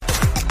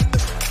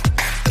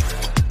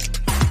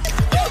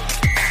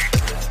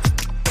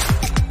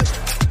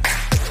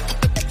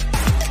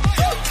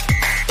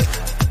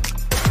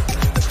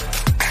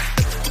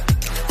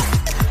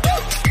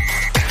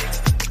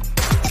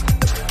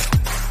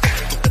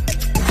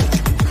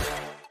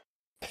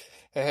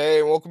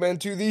welcome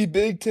into the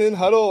Big Ten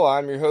Huddle.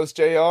 I'm your host,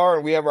 JR,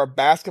 and we have our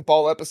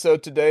basketball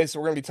episode today. So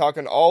we're going to be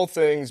talking all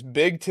things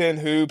Big Ten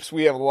hoops.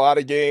 We have a lot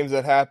of games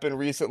that happened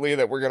recently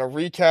that we're going to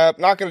recap.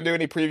 Not going to do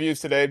any previews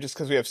today just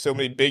because we have so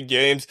many big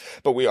games,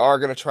 but we are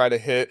going to try to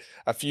hit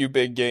a few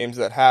big games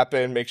that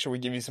happen. Make sure we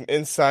give you some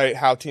insight,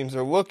 how teams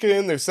are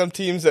looking. There's some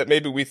teams that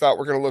maybe we thought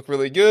were going to look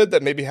really good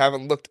that maybe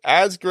haven't looked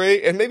as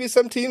great, and maybe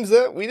some teams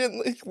that we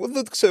didn't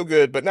look so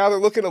good, but now they're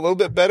looking a little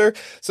bit better.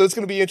 So it's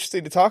going to be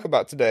interesting to talk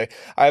about today.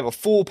 I have a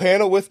full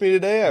panel with me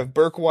today. I have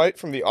Burke White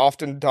from the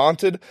Often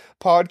Daunted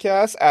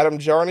podcast, Adam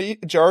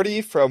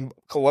Jardy from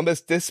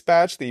Columbus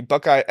Dispatch, the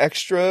Buckeye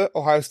Extra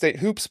Ohio State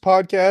Hoops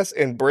podcast,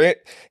 and Brant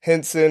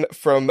Henson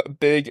from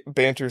Big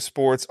Banter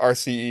Sports, our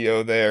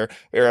CEO there.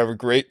 We're going to have a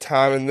great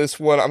time in this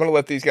one. I'm going to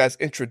let these guys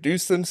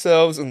introduce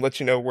themselves and let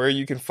you know where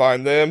you can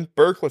find them.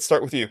 Burke, let's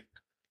start with you.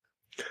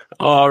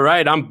 All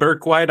right, I'm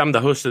Burke White. I'm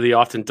the host of the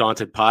Often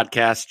Daunted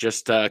podcast,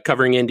 just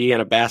covering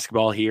Indiana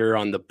basketball here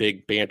on the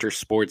Big Banter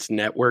Sports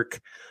Network.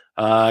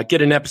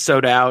 Get an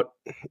episode out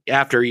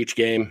after each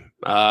game,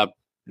 not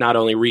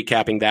only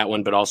recapping that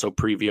one, but also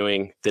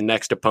previewing the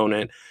next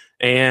opponent.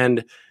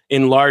 And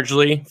in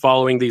largely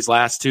following these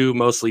last two,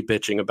 mostly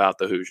bitching about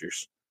the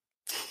Hoosiers.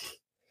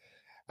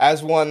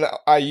 As one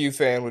IU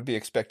fan would be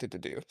expected to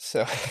do.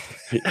 So,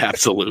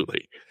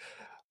 Absolutely.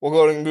 We'll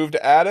go and move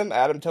to Adam.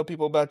 Adam, tell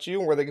people about you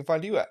and where they can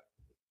find you at.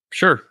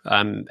 Sure.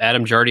 I'm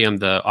Adam Jardy. I'm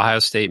the Ohio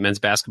State men's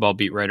basketball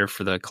beat writer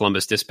for the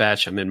Columbus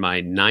Dispatch. I'm in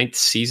my 9th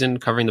season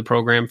covering the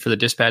program for the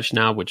Dispatch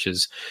now, which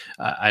is,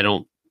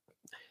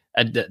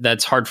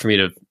 that's hard for me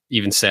to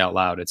even say out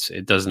loud.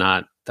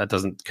 That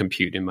doesn't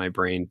compute in my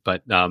brain,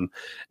 but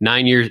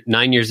 9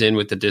 years in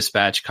with the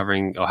Dispatch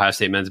covering Ohio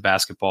State men's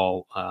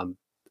basketball,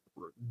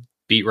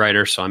 beat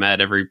writer. So I'm at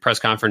every press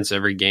conference,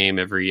 every game,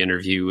 every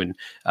interview, and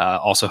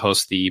also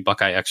host the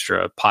Buckeye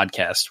Extra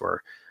podcast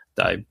where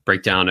I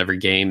break down every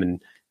game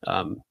and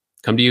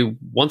come to you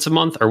once a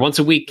month or once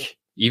a week,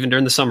 even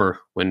during the summer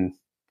when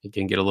it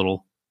can get a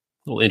little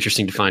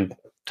interesting to find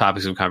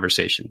topics of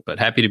conversation. But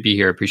happy to be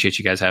here. Appreciate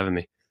you guys having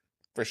me.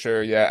 For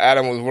sure. Yeah.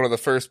 Adam was one of the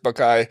first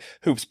Buckeye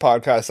Hoops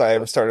podcasts I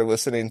ever started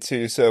listening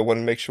to. So I want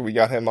to make sure we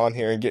got him on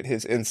here and get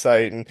his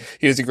insight. And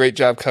he does a great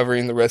job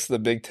covering the rest of the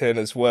Big Ten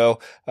as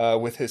well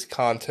with his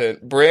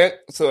content. Brant,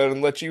 so I'm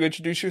going to let you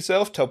introduce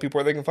yourself. Tell people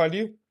where they can find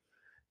you.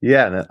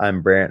 Yeah,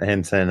 I'm Brant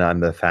Henson. I'm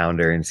the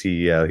founder and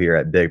CEO here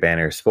at Big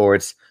Banter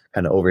Sports,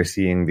 kind of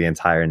overseeing the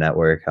entire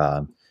network,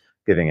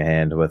 giving a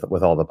hand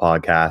with all the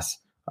podcasts.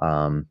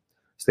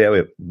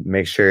 We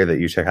make sure that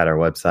you check out our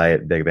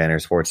website,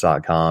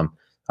 bigbantersports.com.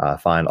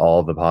 Find all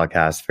of the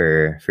podcasts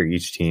for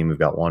each team. We've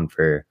got one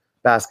for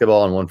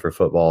basketball and one for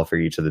football for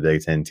each of the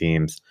Big Ten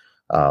teams.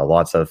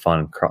 Lots of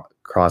fun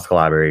cross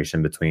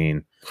collaboration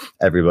between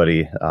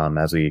everybody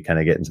as we kind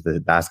of get into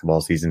the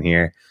basketball season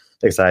here.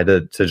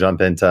 Excited to jump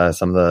into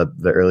some of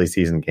the early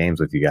season games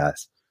with you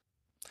guys.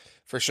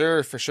 For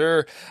sure.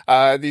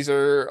 These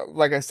are,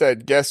 like I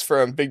said, guests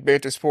from Big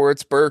Banter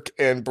Sports, Burke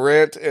and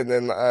Brant, and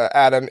then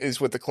Adam is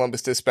with the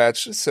Columbus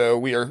Dispatch. So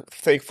we are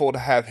thankful to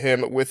have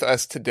him with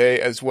us today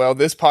as well.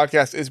 This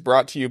podcast is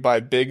brought to you by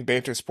Big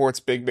Banter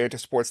Sports,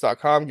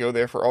 bigbantersports.com. Go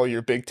there for all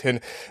your Big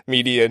Ten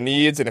media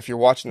needs. And if you're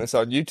watching this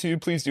on YouTube,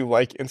 please do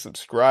like and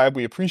subscribe.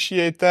 We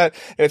appreciate that.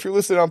 And if you're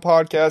listening on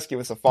podcast, give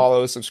us a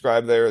follow,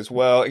 subscribe there as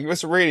well, and give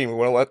us a rating.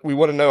 We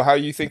want to know how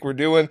you think we're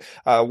doing.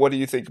 What do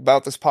you think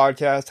about this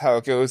podcast, how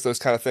it goes,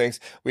 those kind of things.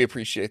 We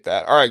appreciate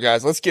that. All right,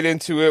 guys, let's get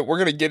into it. We're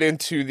going to get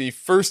into the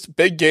first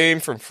big game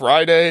from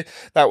Friday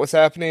that was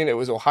happening. It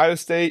was Ohio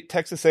State,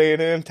 Texas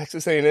A&M.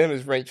 Texas A&M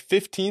is ranked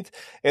 15th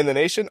in the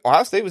nation.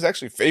 Ohio State was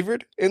actually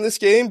favored in this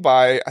game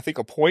by, I think,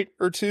 a point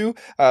or two.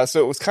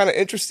 So it was kind of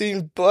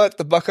interesting, but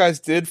the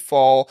Buckeyes did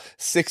fall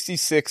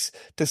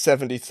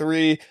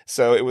 66-73.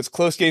 So it was a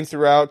close game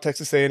throughout.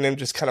 Texas A&M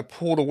just kind of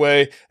pulled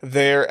away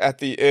there at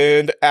the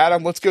end.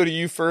 Adam, let's go to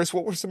you first.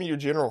 What were some of your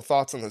general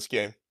thoughts on this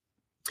game?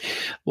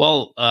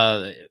 Well,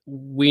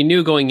 we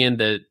knew going in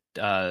that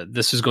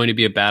this was going to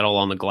be a battle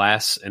on the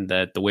glass, and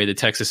that the way that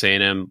Texas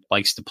A&M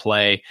likes to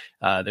play,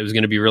 it was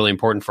going to be really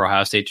important for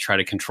Ohio State to try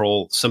to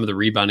control some of the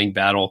rebounding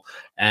battle.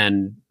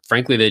 And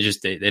frankly, they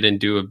didn't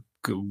do a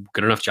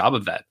good enough job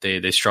of that.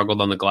 They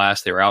struggled on the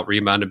glass. They were out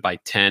rebounded by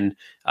 10.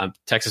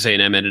 Texas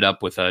A&M ended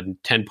up with a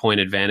 10-point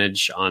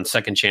advantage on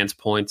second chance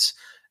points,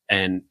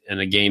 and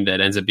a game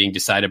that ends up being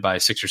decided by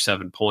 6 or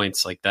 7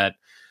 points. Like that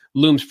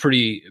looms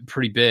pretty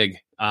big.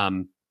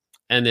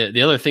 And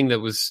the other thing that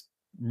was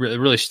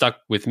really stuck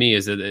with me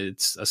is that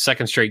it's a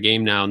second straight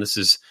game now, and this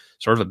is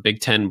sort of a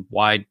Big Ten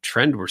wide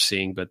trend we're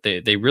seeing, but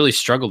they really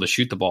struggle to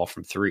shoot the ball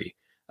from three.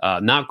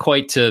 Not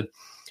quite to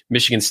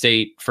Michigan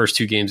State first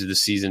 2 games of the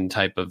season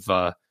type of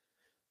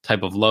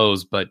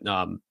lows, but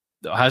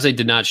Ohio State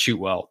did not shoot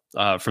well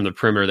from the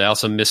perimeter. They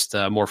also missed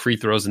more free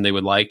throws than they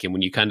would like, and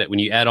when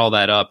you add all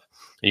that up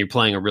and you're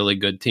playing a really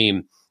good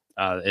team,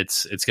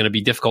 it's going to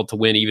be difficult to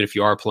win even if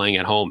you are playing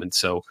at home. And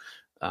so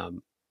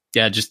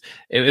it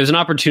was an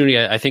opportunity.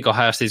 I think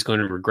Ohio State is going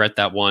to regret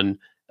that one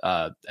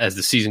as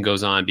the season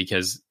goes on,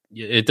 because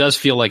it does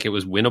feel like it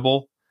was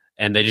winnable.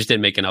 and they just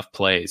didn't make enough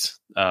plays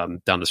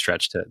down the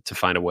stretch to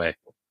find a way.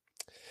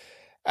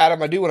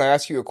 Adam, I do want to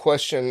ask you a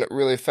question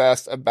really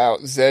fast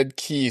about Zed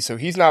Key. So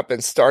he's not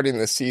been starting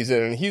this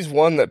season, and he's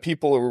one that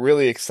people are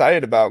really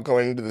excited about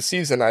going into the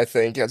season, I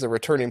think, as a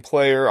returning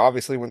player.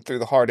 Obviously went through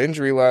the hard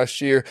injury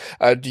last year.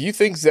 Do you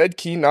think Zed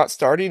Key not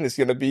starting is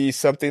going to be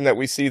something that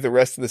we see the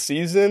rest of the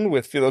season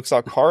with Felix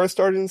Okpara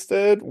starting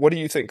instead? What do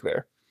you think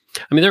there?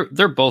 I mean,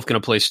 they're both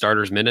going to play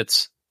starters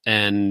minutes,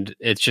 and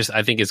it's just,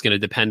 I think it's going to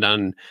depend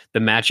on the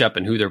matchup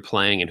and who they're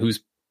playing and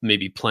who's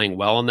maybe playing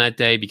well on that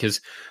day, because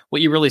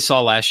what you really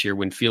saw last year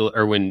when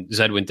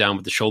Zed went down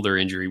with the shoulder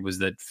injury was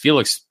that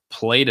Felix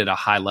played at a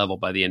high level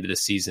by the end of the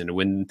season.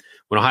 When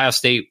Ohio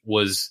State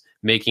was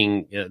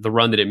making the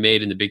run that it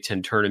made in the Big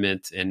Ten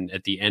tournament and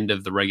at the end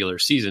of the regular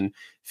season,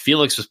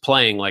 Felix was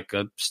playing like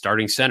a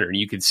starting center, and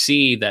you could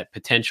see that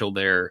potential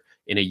there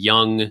in a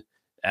young,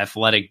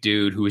 athletic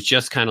dude who was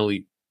just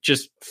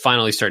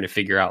finally starting to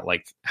figure out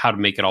like how to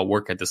make it all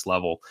work at this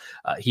level.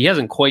 He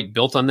hasn't quite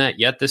built on that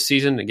yet this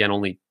season. Again,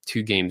 only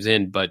 2 games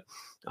in, but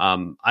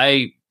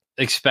I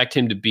expect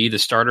him to be the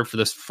starter for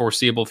the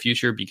foreseeable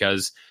future,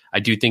 because I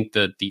do think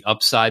that the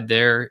upside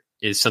there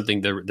is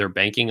something they're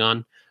banking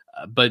on.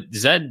 But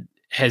Zed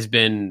has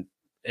been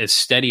as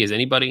steady as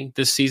anybody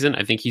this season.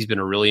 I think he's been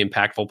a really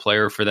impactful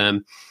player for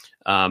them.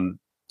 And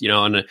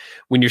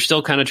when you're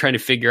still kind of trying to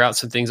figure out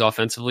some things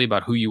offensively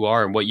about who you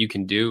are and what you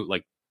can do,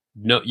 like,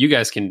 no, you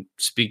guys can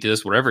speak to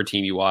this, whatever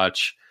team you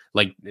watch,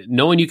 like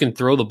knowing you can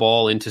throw the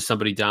ball into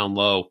somebody down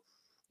low.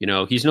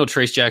 He's no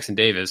Trace Jackson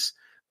Davis,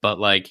 but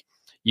like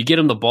you get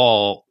him the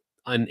ball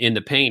in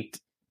the paint,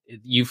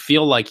 you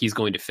feel like he's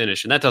going to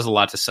finish, and that does a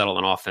lot to settle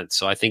an offense.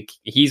 So I think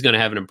he's going to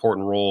have an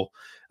important role,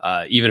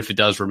 even if it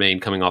does remain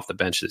coming off the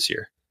bench this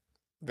year.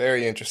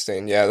 Very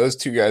interesting. Yeah, those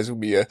two guys will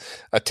be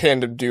a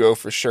tandem duo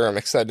for sure. I'm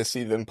excited to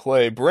see them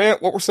play.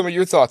 Brant, what were some of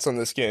your thoughts on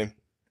this game?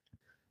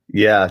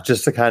 Yeah,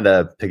 just to kind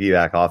of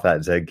piggyback off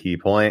that Zed Key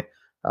point,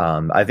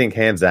 I think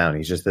hands down,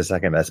 he's just the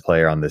second best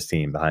player on this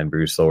team behind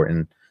Bruce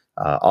Thornton.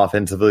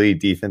 Offensively,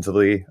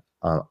 defensively,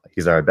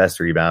 he's our best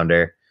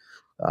rebounder.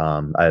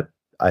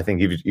 I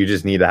think you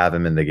just need to have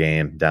him in the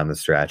game down the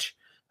stretch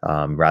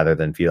rather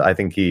than feel. I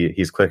think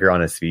he's quicker on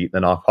his feet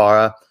than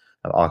Okpara.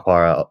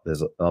 Okpara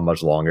is a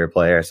much longer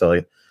player.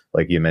 So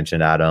like you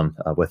mentioned, Adam,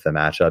 with the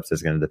matchups,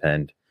 it's going to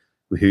depend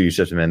who you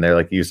shift him in there.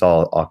 Like you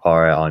saw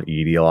Okpara on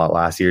Edey a lot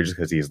last year just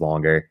because he's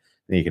longer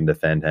and you can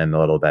defend him a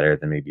little better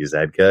than maybe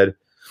Zed could.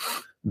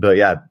 But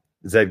yeah,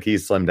 Zed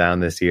Key's slimmed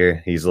down this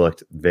year. He's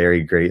looked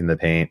very great in the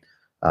paint.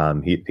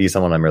 He's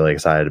someone I'm really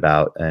excited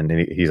about, and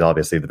he's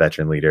obviously the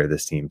veteran leader of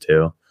this team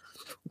too.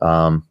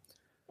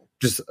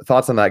 Just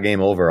thoughts on that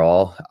game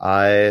overall.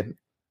 I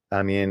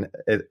mean,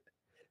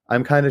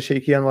 I'm kind of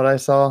shaky on what I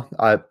saw.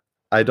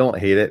 I don't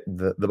hate it.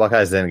 The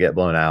Buckeyes didn't get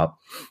blown out.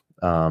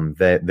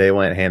 They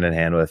went hand in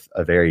hand with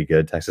a very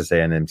good Texas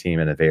A&M team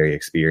and a very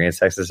experienced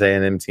Texas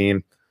A&M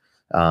team.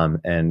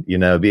 And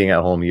being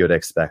at home, you would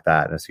expect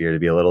that atmosphere to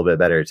be a little bit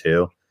better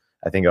too.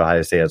 I think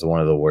Ohio State has one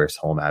of the worst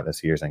home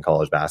atmospheres in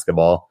college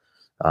basketball.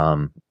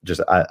 I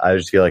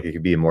just feel like it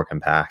could be more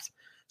compact.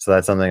 So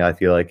that's something I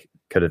feel like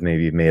could have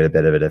maybe made a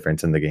bit of a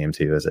difference in the game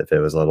too, as if it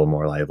was a little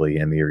more lively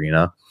in the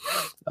arena.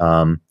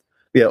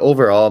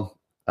 Overall,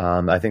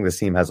 I think this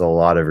team has a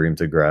lot of room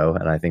to grow,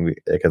 and I think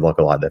it could look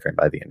a lot different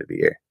by the end of the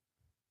year.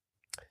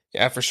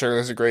 Yeah, for sure.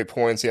 Those are great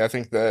points. Yeah, I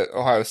think that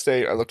Ohio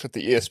State, I looked at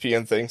the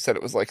ESPN thing, said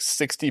it was like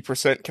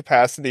 60%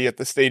 capacity at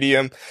the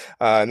stadium,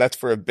 and that's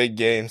for a big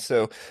game.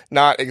 So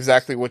not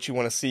exactly what you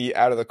want to see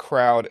out of the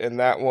crowd in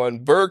that one.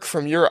 Burke,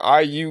 from your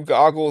IU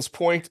goggles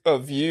point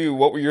of view,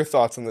 what were your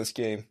thoughts on this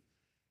game?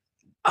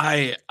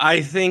 I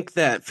think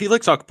that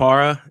Felix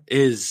Okpara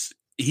is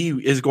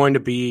going to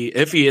be,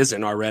 if he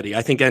isn't already,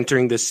 I think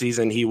entering this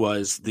season, he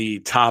was the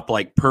top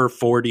per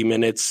 40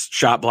 minutes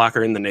shot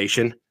blocker in the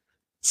nation.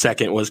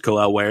 Second was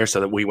Kalel Ware, so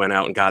that we went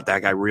out and got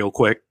that guy real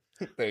quick.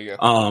 There you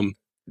go.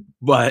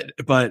 But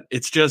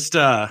it's just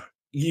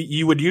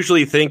you would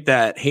usually think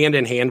that hand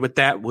in hand with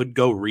that would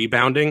go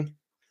rebounding,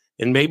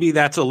 and maybe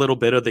that's a little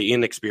bit of the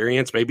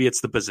inexperience. Maybe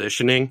it's the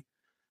positioning,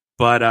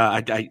 but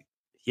I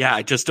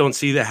just don't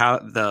see how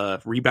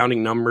the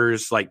rebounding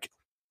numbers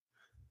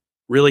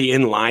really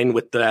in line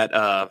with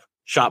that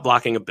shot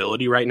blocking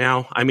ability right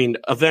now. I mean,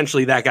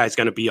 eventually that guy's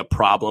going to be a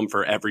problem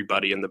for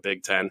everybody in the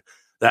Big Ten.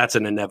 That's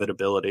an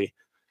inevitability.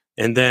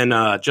 And then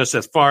just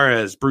as far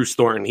as Bruce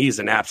Thornton, he's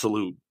an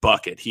absolute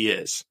bucket. He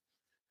is.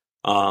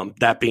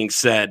 That being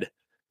said,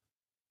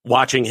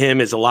 watching him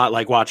is a lot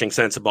like watching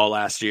Sensabaugh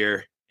last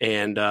year.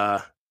 And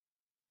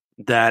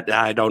that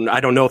I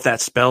don't know if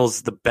that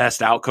spells the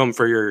best outcome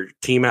for your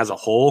team as a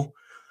whole.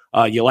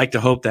 You like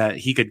to hope that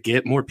he could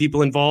get more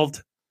people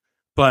involved.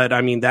 But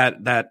I mean,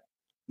 that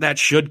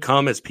should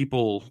come as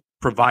people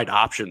provide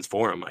options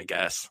for him, I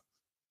guess.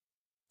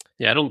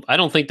 Yeah, I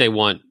don't think they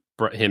want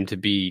him to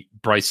be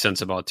Bryce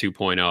Sensabaugh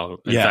 2.0.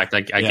 In fact,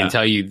 I can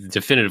tell you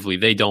definitively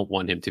they don't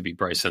want him to be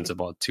Bryce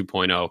Sensabaugh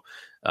 2.0.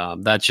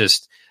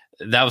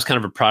 That was kind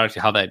of a product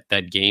of how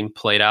that game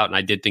played out, and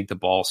I did think the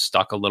ball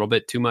stuck a little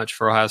bit too much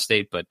for Ohio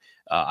State, but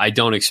I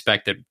don't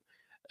expect that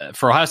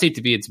for Ohio State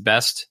to be its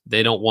best,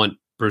 they don't want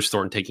Bruce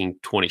Thornton taking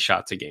 20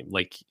 shots a game.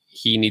 Like,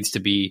 he needs to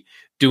be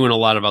doing a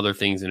lot of other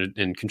things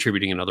and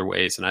contributing in other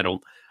ways. And I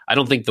don't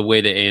think the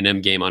way the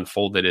A&M game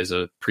unfolded is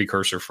a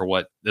precursor for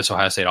what this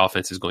Ohio State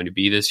offense is going to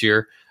be this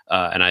year.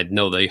 And I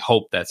know they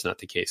hope that's not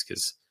the case,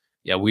 because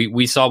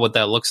we saw what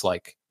that looks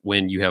like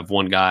when you have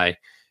one guy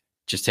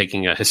just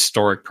taking a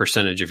historic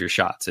percentage of your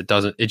shots.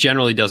 It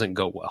generally doesn't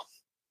go well.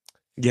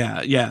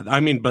 Yeah. I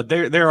mean, but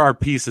there are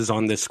pieces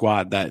on this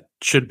squad that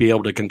should be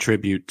able to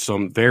contribute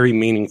some very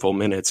meaningful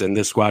minutes, and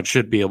this squad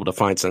should be able to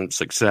find some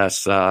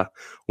success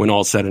when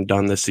all's said and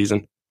done this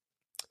season.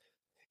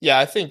 Yeah,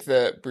 I think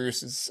that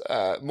Bruce is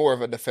more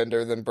of a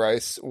defender than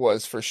Bryce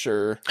was for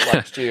sure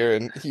last year,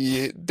 and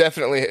he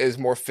definitely is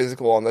more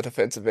physical on the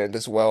defensive end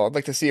as well. I'd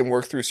like to see him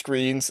work through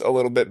screens a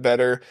little bit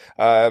better,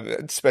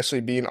 especially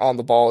being on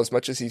the ball as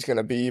much as he's going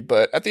to be.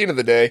 But at the end of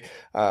the day,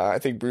 I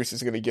think Bruce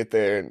is going to get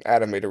there, and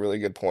Adam made a really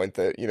good point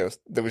that,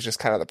 that was just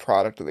kind of the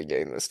product of the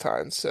game this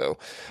time. So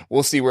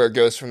we'll see where it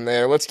goes from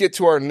there. Let's get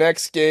to our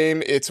next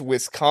game. It's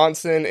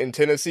Wisconsin and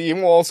Tennessee,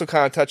 and we'll also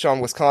kind of touch on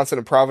Wisconsin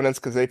and Providence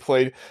because they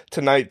played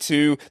tonight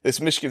too.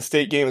 This Michigan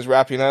State game is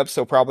wrapping up,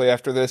 so probably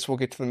after this we'll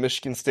get to the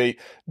Michigan State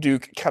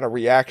Duke kind of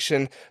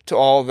reaction to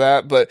all of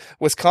that. But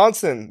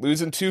Wisconsin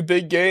losing 2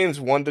 big games,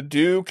 one to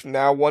Duke,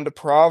 now one to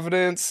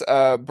Providence.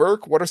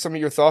 Burke, what are some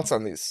of your thoughts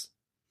on these?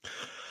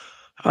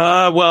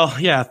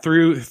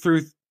 Through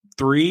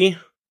 3,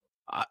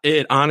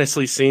 it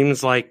honestly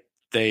seems like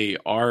they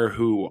are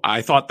who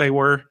I thought they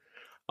were.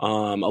 A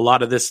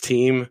lot of this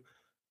team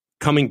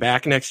coming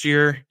back next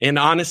year, and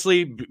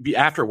honestly,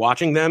 after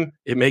watching them,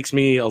 it makes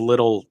me a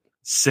little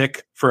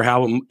sick for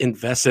how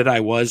invested I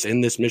was in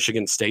this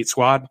Michigan State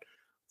squad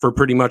for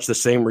pretty much the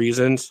same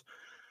reasons.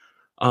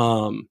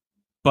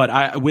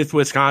 But with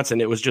Wisconsin,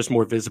 it was just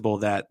more visible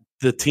that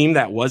the team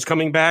that was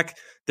coming back,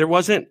 there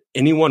wasn't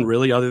anyone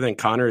really other than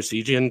Connor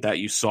Essegian that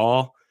you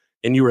saw,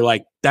 and you were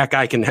like, that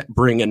guy can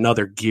bring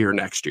another gear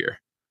next year.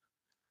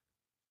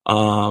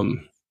 I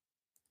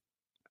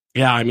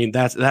mean,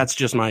 that's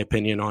just my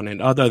opinion on it.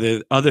 Other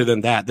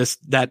than that,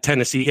 that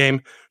Tennessee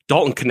game,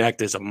 Dalton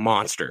Knecht is a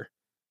monster.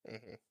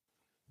 Mm-hmm.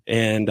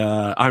 And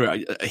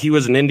he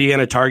was an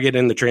Indiana target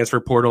in the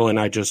transfer portal, and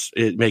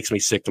it makes me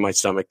sick to my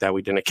stomach that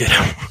we didn't get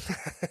him.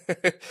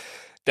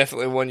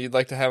 Definitely one you'd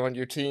like to have on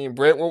your team.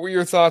 Brent, what were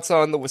your thoughts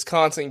on the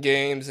Wisconsin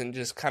games and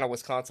just kind of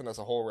Wisconsin as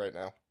a whole right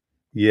now?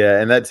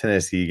 Yeah, in that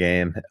Tennessee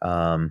game,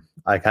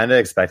 I kind of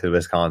expected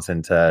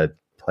Wisconsin to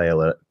play a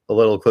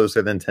little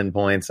closer than 10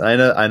 points. I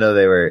know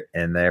they were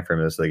in there for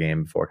most of the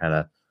game before kind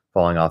of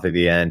falling off at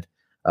the end,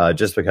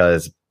 just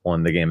because,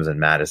 one, the game is in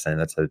Madison.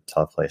 That's a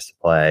tough place to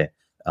play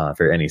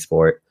for any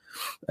sport.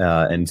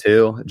 And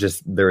 2,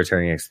 just the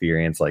returning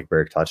experience, like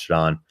Burke touched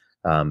on.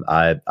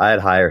 I had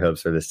higher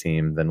hopes for this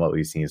team than what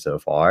we've seen so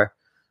far.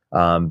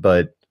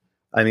 But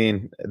I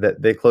mean,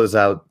 they closed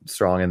out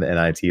strong in the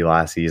NIT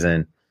last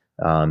season.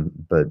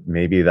 But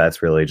maybe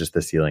that's really just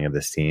the ceiling of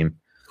this team.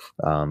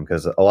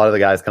 Because a lot of the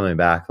guys coming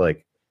back,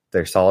 like,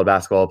 they're solid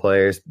basketball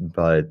players,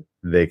 but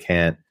they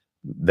can't.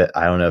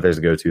 I don't know if there's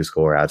a go-to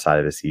scorer outside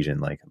of the season,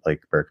 like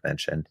Burke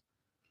mentioned.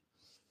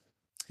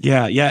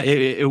 Yeah,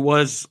 it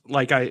was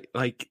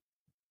like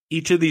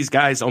each of these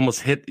guys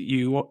almost hit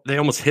you. They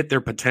almost hit their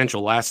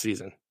potential last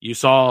season. You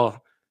saw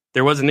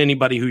there wasn't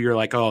anybody who you're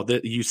like,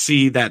 you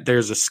see that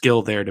there's a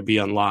skill there to be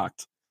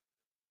unlocked.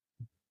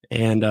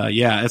 And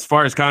as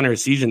far as Connor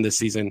Essegian this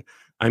season,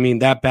 I mean,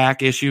 that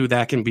back issue,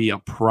 that can be a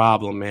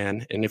problem,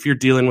 man. And if you're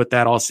dealing with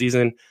that all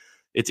season,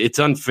 it's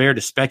unfair to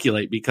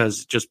speculate,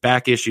 because just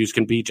back issues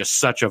can be just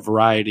such a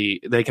variety.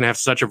 They can have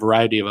such a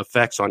variety of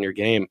effects on your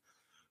game.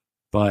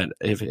 But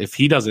if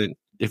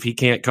he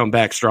can't come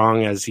back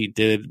strong as he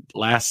did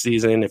last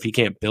season, if he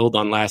can't build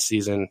on last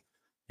season,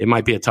 it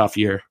might be a tough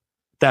year.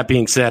 That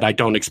being said, I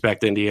don't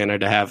expect Indiana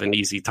to have an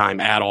easy time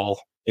at all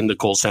in the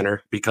Kohl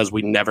Center, because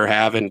we never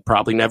have and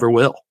probably never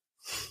will.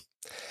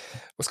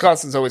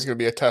 Wisconsin's always going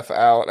to be a tough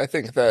out. I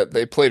think that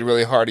they played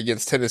really hard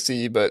against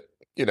Tennessee, but,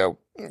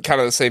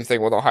 kind of the same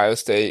thing with Ohio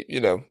State,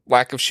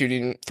 lack of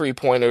shooting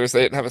 3-pointers.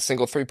 They didn't have a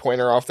single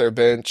 3-pointer off their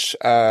bench.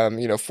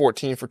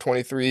 14 for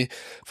 23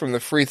 from the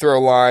free throw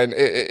line.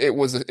 It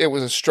was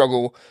a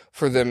struggle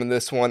for them in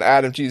this one.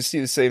 Adam, do you see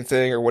the same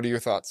thing, or what are your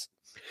thoughts?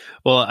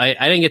 Well, I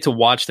didn't get to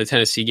watch the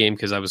Tennessee game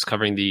because I was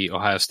covering the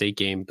Ohio State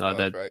game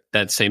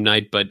that same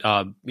night. But,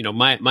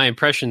 my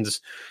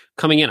impressions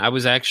coming in, I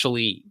was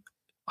actually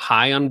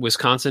high on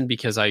Wisconsin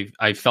because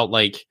I felt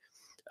like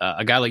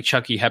a guy like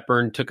Chucky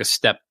Hepburn took a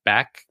step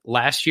back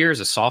last year as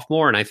a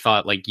sophomore. And I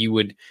thought, like, you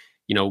would,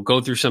 go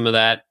through some of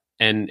that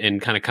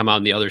and kind of come out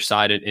on the other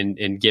side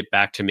and get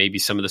back to maybe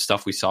some of the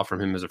stuff we saw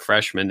from him as a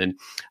freshman. And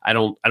I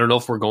don't know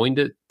if we're going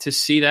to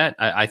see that.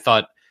 I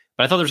thought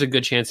there's a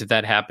good chance of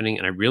that happening.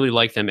 And I really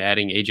like them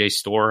adding AJ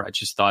Storr. I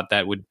just thought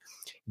that would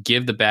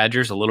give the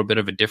Badgers a little bit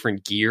of a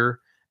different gear.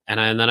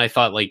 And then I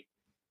thought, like,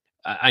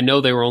 I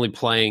know they were only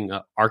playing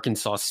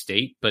Arkansas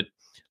State, but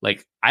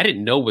Like, I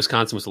didn't know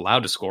Wisconsin was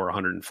allowed to score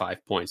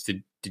 105 points.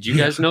 Did you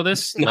guys know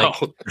this? No,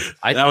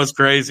 that was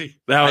crazy.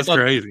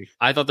 Crazy.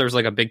 I thought there was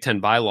like a Big Ten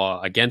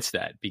bylaw against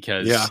that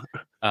because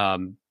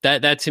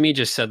that to me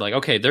just said like,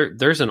 okay,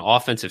 there's an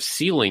offensive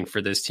ceiling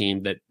for this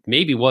team that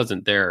maybe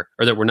wasn't there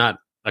or that we're not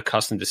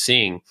accustomed to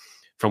seeing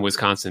from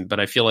Wisconsin. But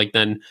I feel like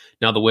then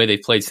now the way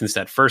they've played since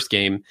that first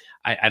game,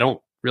 I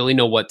don't really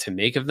know what to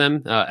make of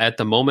them at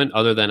the moment,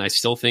 other than I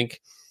think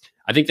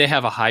they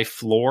have a high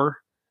floor.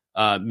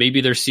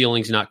 Maybe their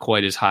ceiling's not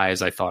quite as high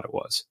as I thought it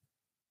was.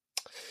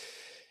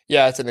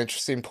 Yeah, it's an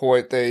interesting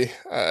point. They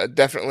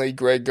definitely,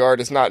 Greg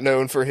Gard is not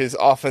known for his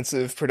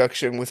offensive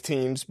production with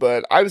teams,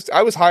 but I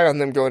was high on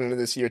them going into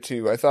this year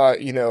too. I thought,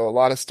 a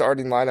lot of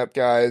starting lineup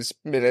guys,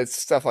 minutes,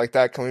 stuff like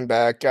that coming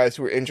back, guys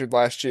who were injured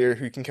last year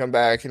who can come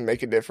back and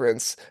make a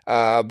difference.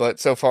 But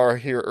so far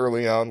here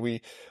early on,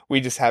 we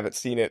just haven't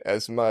seen it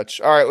as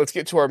much. All right, let's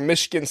get to our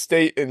Michigan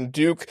State and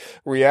Duke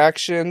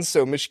reactions.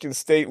 So Michigan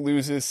State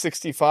loses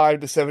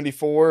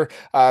 65-74.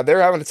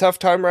 They're having a tough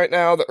time right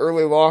now. The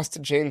early loss to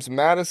James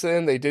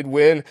Madison. They did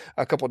win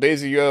a couple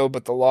days ago,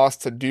 but the loss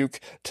to Duke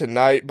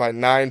tonight by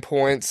 9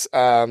 points.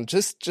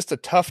 Just a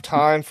tough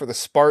time for the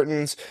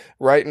Spartans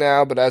right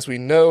now. But as we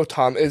know,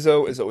 Tom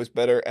Izzo is always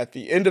better at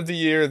the end of the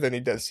year than he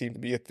does seem to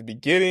be at the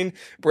beginning.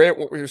 Brant,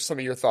 what were some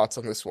of your thoughts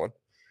on this one?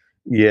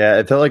 Yeah,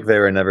 it felt like they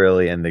were never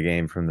really in the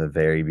game from the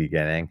very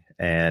beginning.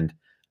 And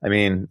I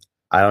mean,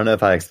 I don't know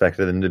if I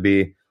expected them to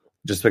be,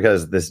 just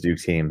because this Duke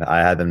team, I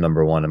had them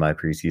number 1 in my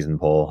preseason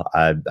poll.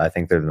 I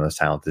think they're the most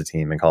talented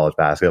team in college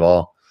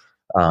basketball,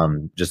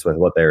 just with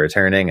what they're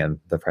returning and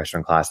the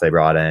freshman class they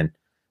brought in.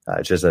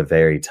 It's just a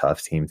very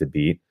tough team to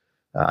beat.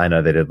 I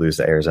know they did lose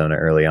to Arizona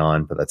early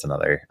on, but that's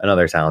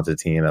another talented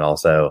team. And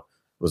also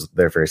was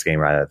their first game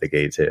right out of the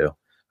gate too,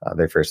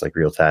 their first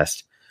real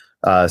test.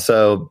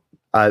 So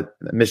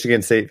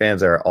Michigan State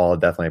fans are all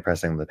definitely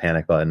pressing the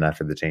panic button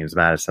after the James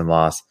Madison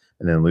loss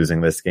and then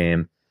losing this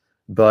game.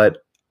 But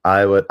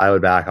I would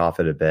back off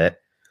it a bit.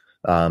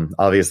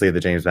 Obviously, the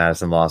James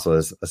Madison loss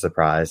was a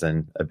surprise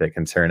and a bit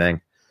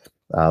concerning.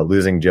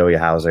 Losing Joey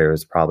Hauser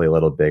was probably a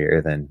little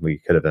bigger than we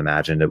could have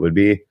imagined it would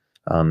be,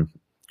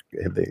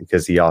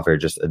 because he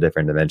offered just a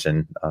different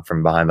dimension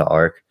from behind the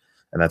arc.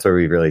 And that's where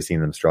we've really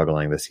seen them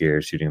struggling this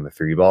year, shooting the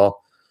 3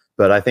 ball.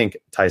 But I think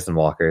Tyson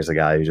Walker is a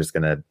guy who's just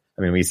going to,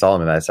 we saw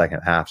him in that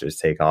second half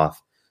just take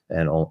off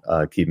and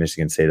keep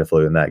Michigan State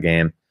afloat in that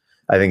game.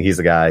 I think he's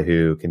a guy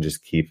who can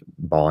just keep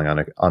balling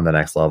on the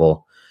next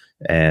level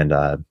and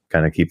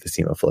kind of keep the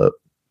team afloat.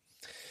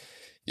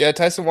 Yeah,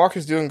 Tyson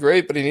Walker's doing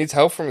great, but he needs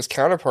help from his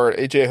counterpart,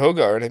 AJ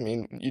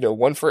Hoggard.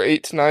 1 for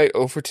 8 tonight,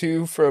 0 for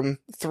 2 from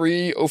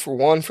 3, 0 for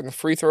 1 from the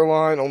free throw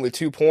line, only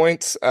 2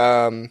 points.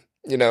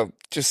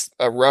 Just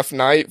a rough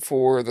night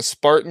for the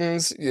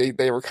Spartans.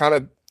 They were kind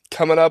of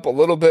coming up a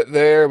little bit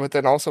there, but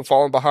then also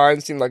falling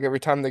behind. Seemed like every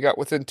time they got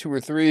within 2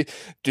 or 3,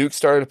 Duke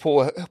started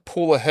to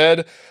pull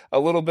ahead a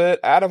little bit.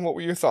 Adam, what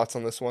were your thoughts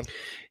on this one?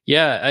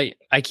 Yeah,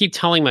 I keep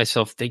telling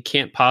myself they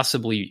can't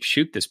possibly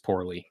shoot this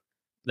poorly.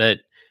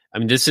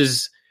 This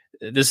is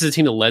a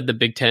team that led the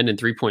Big Ten in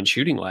 3-point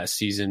shooting last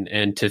season,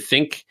 and to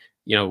think,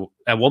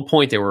 at one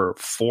point they were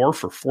 4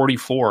 for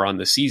 44 on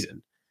the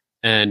season,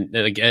 and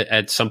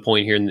at some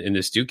point here in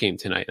this Duke game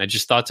tonight, I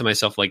just thought to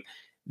myself,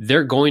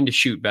 they're going to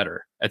shoot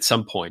better at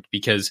some point,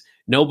 because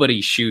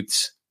nobody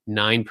shoots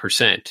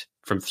 9%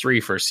 from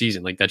 3 for a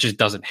season. That just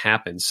doesn't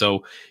happen.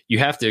 So you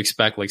have to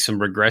expect some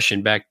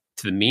regression back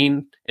to the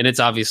mean, and it's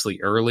obviously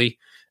early.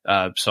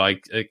 So I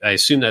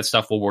assume that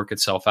stuff will work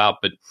itself out.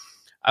 But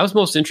I was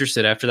most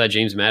interested after that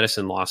James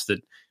Madison loss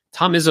that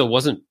Tom Izzo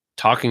wasn't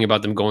talking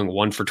about them going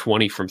 1 for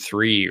 20 from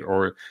 3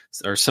 or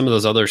some of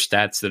those other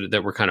stats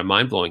that were kind of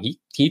mind blowing.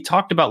 He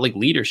talked about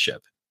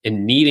leadership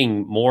and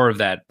needing more of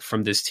that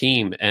from this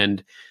team.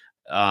 And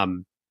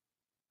I'm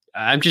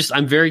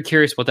very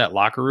curious what that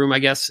locker room, I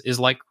guess, is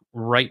like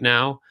right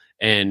now.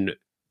 And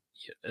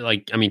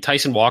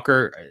Tyson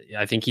Walker,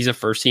 I think he's a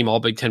first team all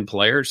Big Ten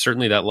player,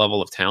 certainly that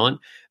level of talent.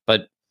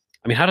 But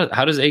how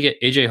does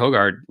AJ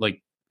Hoggard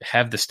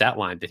have the stat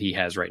line that he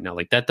has right now?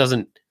 That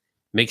doesn't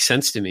make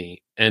sense to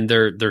me. And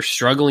they're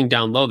struggling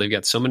down low. They've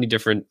got so many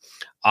different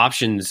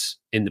options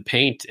in the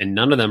paint, and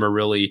none of them are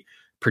really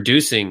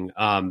producing.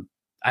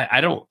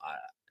 I don't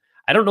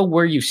know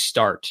where you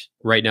start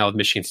right now with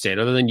Michigan State,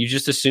 other than you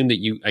just assume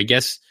that I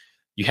guess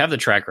you have the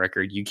track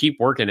record, you keep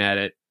working at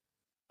it.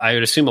 I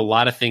would assume a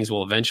lot of things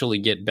will eventually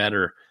get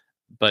better,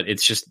 but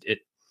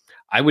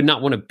I would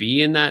not want to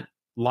be in that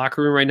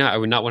locker room right now. I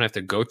would not want to have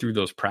to go through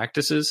those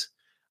practices.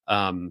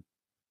 I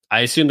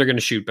assume they're going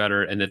to shoot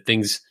better, and that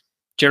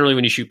generally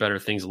when you shoot better,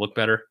 things look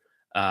better.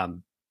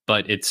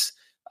 But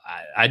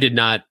I did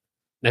not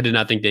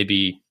think they'd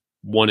be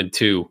 1 and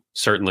 2,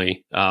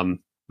 certainly,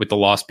 with the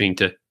loss being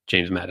to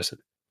James Madison.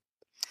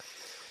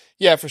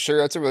 Yeah, for sure.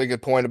 That's a really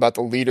good point about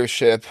the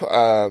leadership,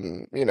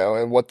 and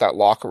what that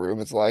locker room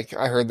is like.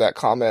 I heard that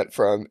comment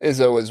from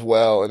Izzo as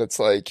well, and it's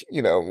like,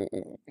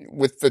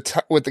 with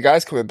with the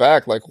guys coming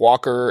back, like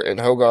Walker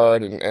and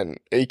Hogard and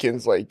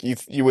Akins, like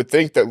you would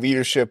think that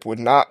leadership would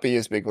not be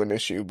as big of an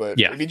issue, but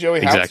Yeah,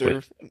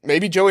 exactly.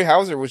 Maybe Joey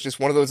Hauser was just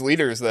one of those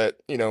leaders that,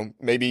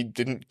 maybe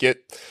didn't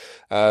get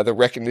the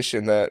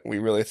recognition that we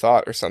really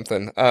thought or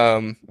something.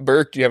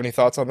 Burke, do you have any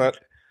thoughts on that?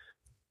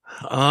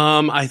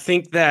 I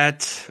think that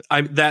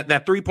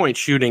that 3-point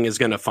shooting is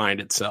going to find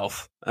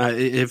itself.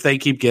 If they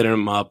keep getting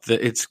them up,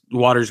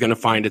 water's going to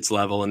find its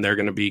level, and they're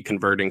going to be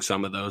converting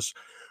some of those.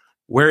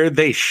 Where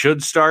they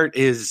should start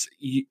is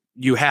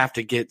you have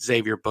to get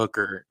Xavier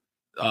Booker.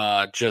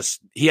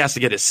 He has to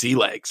get his sea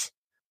legs.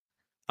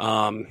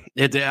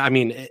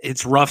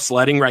 It's rough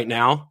sledding right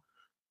now,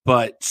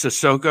 but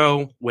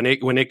Sissoko, when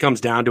it comes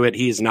down to it,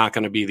 he's not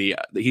going to be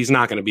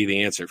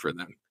the answer for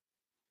them.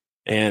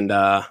 And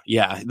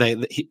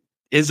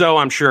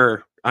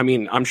Izzo,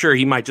 I'm sure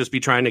he might just be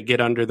trying to get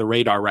under the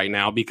radar right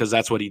now because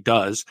that's what he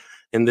does.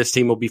 And this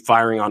team will be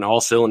firing on all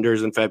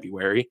cylinders in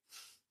February.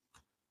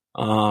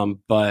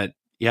 But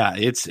yeah,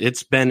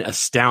 it's been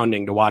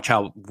astounding to watch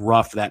how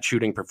rough that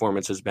shooting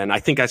performance has been. I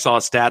think I saw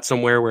a stat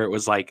somewhere where it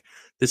was like,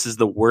 this is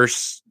the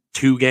first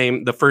 2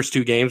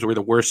 games were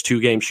the worst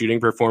 2-game shooting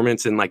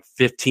performance in like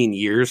 15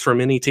 years from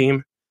any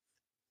team.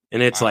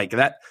 And it's like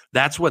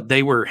that's what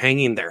they were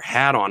hanging their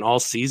hat on all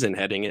off season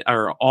heading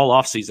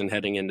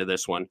into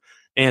this one.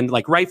 And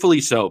like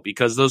rightfully so,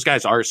 because those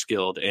guys are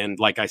skilled. And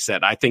like I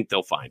said, I think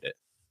they'll find it.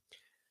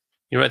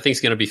 You know what I think is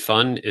going to be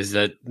fun is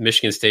that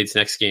Michigan State's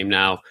next game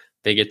now,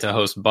 they get to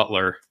host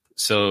Butler.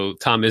 So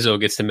Tom Izzo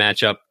gets to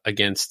match up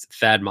against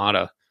Thad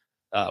Matta,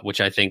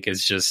 which I think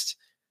is just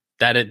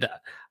that.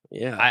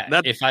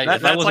 That's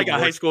like a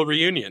high school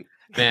reunion.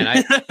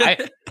 Man,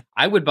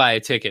 I would buy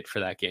a ticket for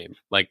that game.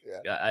 Like,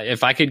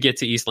 if I could get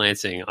to East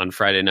Lansing on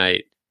Friday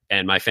night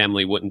and my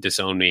family wouldn't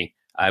disown me,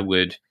 I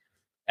would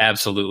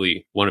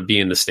absolutely want to be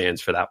in the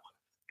stands for that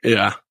one.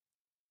 Yeah.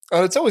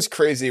 It's always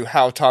crazy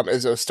how Tom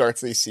Izzo starts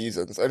these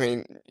seasons. I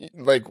mean,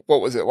 like, what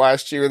was it?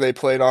 Last year they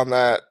played on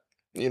that,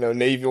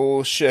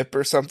 naval ship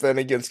or something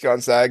against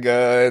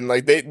Gonzaga. And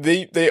like,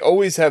 they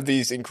always have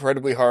these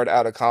incredibly hard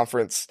out of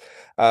conference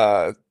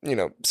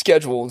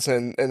schedules,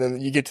 and then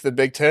you get to the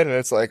Big Ten and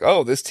it's like,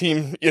 oh, this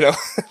team,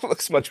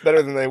 looks much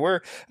better than they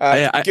were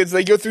because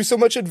they go through so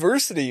much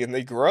adversity and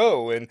they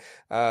grow. And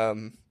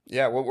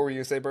what were you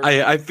gonna say, Bert?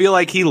 I feel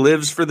like he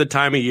lives for the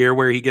time of year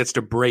where he gets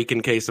to break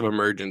in case of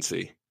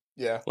emergency.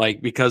 Yeah,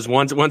 like because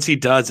once he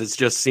does, it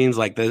just seems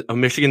like a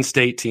Michigan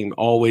State team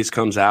always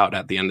comes out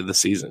at the end of the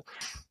season.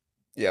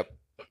 Yep.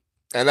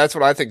 And that's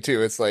what I think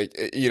too. It's like,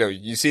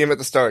 you see them at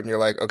the start and you're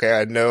like, okay,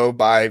 I know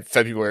by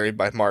February,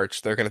 by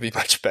March, they're going to be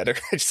much better.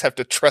 I just have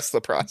to trust the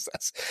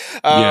process.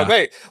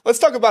 Hey, let's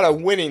talk about a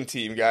winning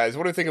team, guys.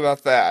 What do you think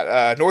about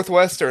that?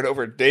 Northwestern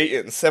over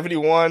Dayton,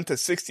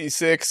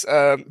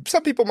 71-66.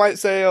 Some people might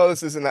say, oh,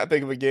 this isn't that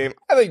big of a game.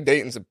 I think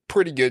Dayton's a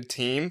pretty good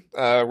team,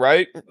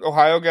 right?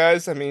 Ohio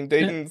guys. I mean,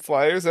 Dayton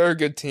Flyers are a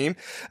good team.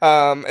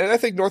 And I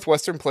think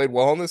Northwestern played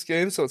well in this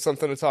game, so it's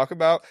something to talk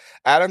about.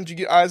 Adam, did you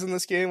get eyes on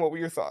this game? What were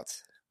your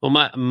thoughts?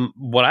 Well,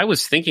 what I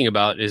was thinking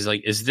about is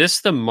like, is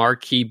this the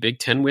marquee Big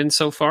Ten win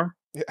so far?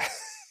 Yeah,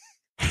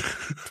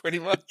 pretty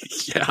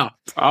much. Yeah,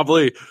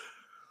 probably.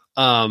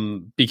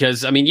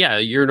 Because I mean,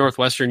 you're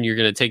Northwestern, you're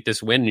going to take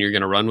this win and you're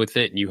going to run with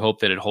it, and you hope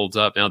that it holds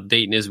up. Now,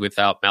 Dayton is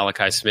without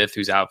Malachi Smith,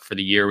 who's out for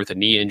the year with a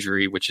knee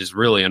injury, which is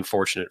really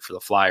unfortunate for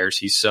the Flyers.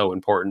 He's so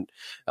important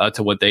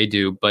to what they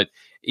do, but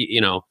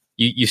you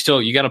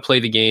got to play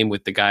the game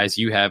with the guys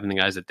you have and the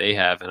guys that they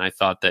have. And I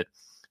thought that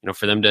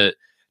for them to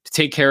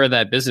take care of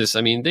that business.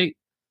 I mean, they,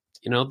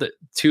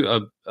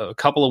 a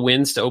couple of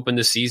wins to open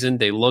the season.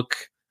 They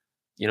look,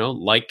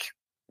 like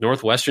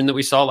Northwestern that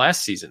we saw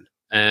last season.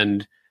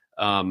 And,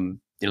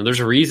 there's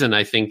a reason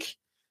I think,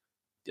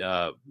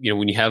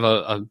 when you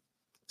have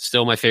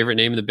still my favorite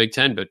name in the Big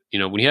Ten, but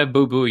when you have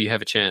Boo Boo, you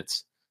have a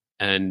chance.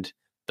 And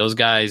those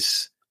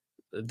guys,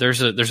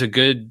 there's a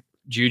good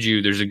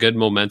juju, there's a good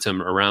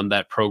momentum around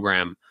that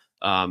program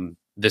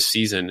this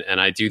season.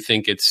 And I do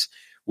think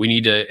we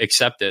need to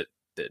accept it.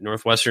 That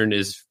Northwestern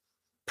is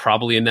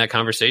probably in that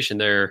conversation.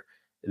 They're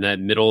in that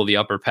middle of the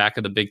upper pack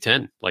of the Big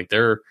Ten. Like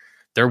they're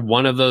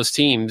one of those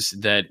teams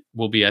that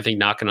will be, I think,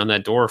 knocking on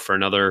that door for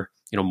another,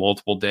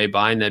 multiple day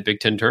bye in that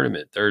Big Ten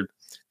tournament.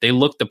 They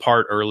looked the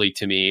part early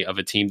to me of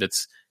a team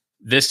that's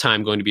this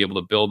time going to be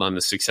able to build on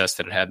the success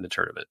that it had in the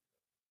tournament.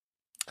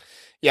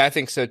 Yeah, I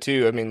think so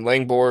too. I mean,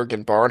 Langborg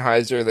and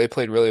Barnheiser, they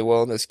played really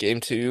well in this game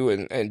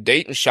too, and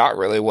Dayton shot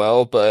really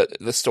well, but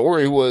the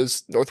story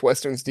was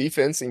Northwestern's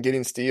defense and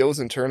getting steals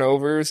and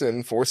turnovers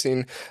and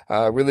forcing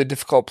really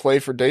difficult play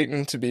for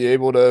Dayton to be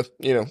able to,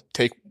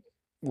 take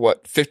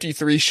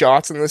 53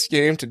 shots in this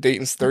game to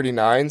Dayton's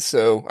 39.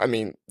 So, I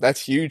mean,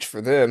 that's huge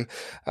for them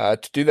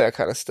to do that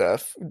kind of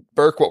stuff.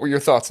 Burke, what were your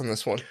thoughts on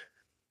this one?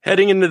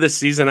 Heading into this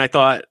season, I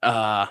thought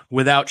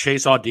without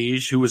Chase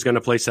Audige, who was going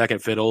to play second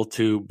fiddle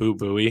to Boo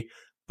Buie,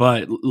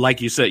 but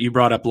like you said, you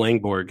brought up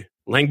Langborg.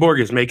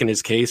 Langborg is making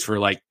his case for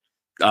like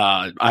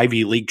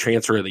Ivy League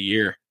transfer of the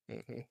year.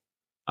 Mm-hmm.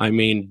 I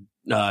mean,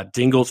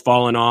 Dingle's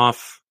fallen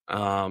off,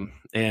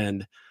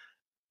 and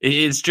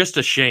it's just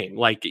a shame.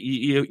 Like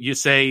you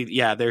say,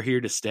 yeah, they're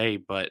here to stay,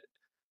 but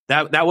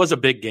that was a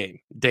big game.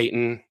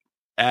 Dayton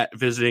at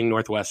visiting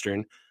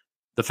Northwestern.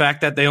 The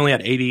fact that they only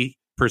had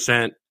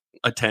 80%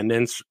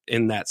 attendance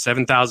in that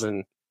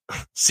 7,000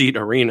 seat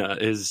arena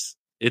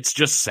it's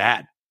just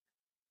sad.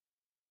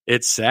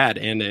 It's sad,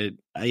 and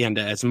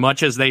as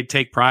much as they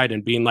take pride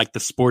in being like the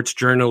sports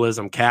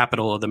journalism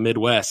capital of the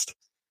Midwest,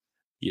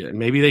 yeah,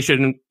 maybe they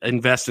should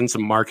invest in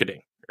some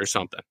marketing or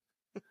something.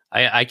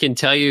 I can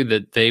tell you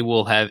that it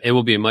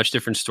will be a much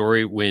different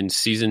story when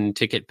season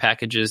ticket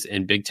packages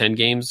and Big Ten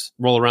games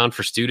roll around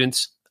for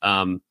students,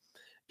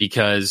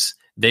 because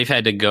they've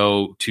had to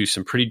go to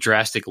some pretty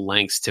drastic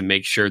lengths to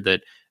make sure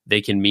that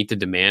they can meet the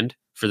demand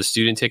for the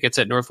student tickets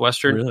at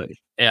Northwestern. Really?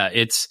 Yeah,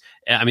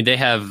 they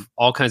have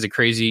all kinds of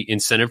crazy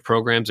incentive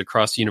programs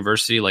across the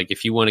university. Like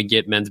if you want to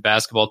get men's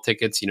basketball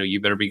tickets,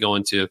 you better be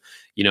going to,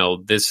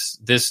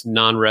 this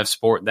non-rev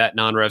sport, that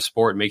non-rev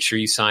sport, make sure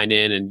you sign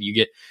in and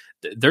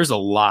there's a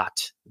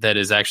lot that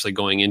is actually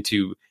going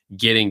into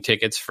getting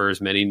tickets for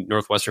as many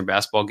Northwestern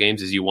basketball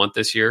games as you want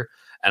this year.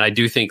 And I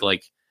do think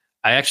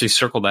I actually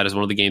circled that as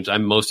one of the games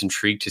I'm most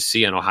intrigued to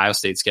see on Ohio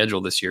State's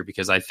schedule this year,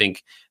 because I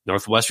think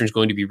Northwestern is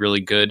going to be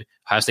really good.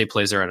 Ohio State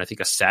plays there on, I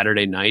think, a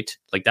Saturday night.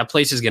 Like that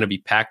place is going to be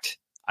packed,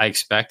 I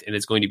expect, and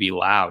it's going to be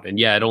loud. And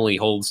yeah, it only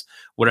holds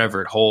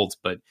whatever it holds,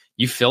 but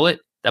you fill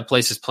it, that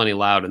place is plenty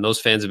loud. And those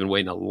fans have been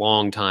waiting a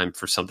long time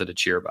for something to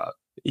cheer about.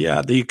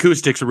 Yeah, the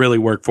acoustics really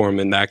work for them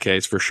in that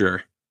case, for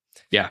sure.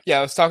 Yeah,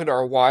 I was talking to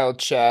our Wild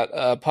Chat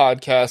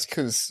podcast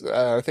because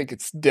I think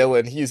it's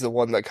Dylan. He's the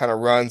one that kind of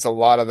runs a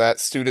lot of that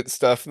student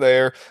stuff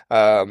there,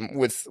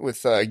 with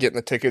getting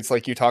the tickets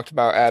like you talked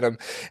about, Adam.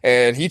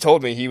 And he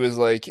told me, he was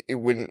like,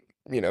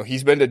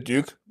 he's been to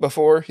Duke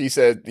before. He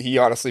said he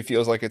honestly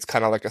feels like it's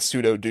kind of like a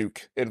pseudo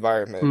Duke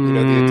environment.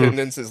 The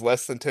attendance is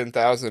less than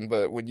 10,000,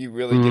 but when you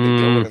really get it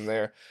going in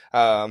there,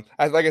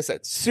 like I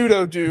said,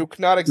 pseudo Duke,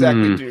 not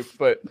exactly Duke,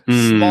 but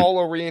small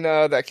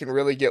arena that can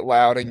really get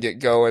loud and get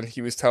going.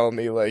 He was telling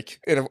me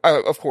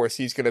of course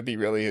he's going to be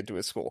really into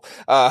his school.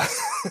 But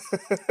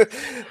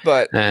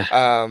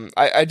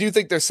I do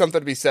think there's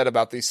something to be said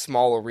about these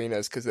small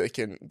arenas because they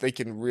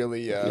can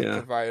really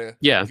provide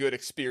a good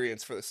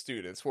experience for the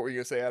students. What were you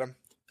going to say, Adam?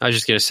 I was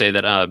just going to say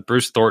that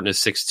Bruce Thornton is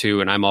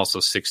 6'2", and I'm also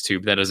 6'2",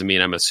 but that doesn't mean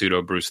I'm a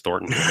pseudo Bruce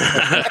Thornton.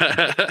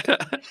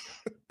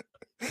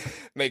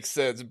 Makes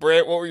sense.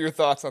 Brant, what were your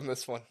thoughts on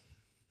this one?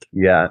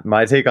 Yeah,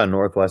 my take on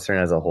Northwestern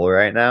as a whole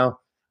right now,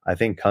 I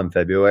think come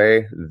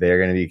February, they're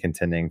going to be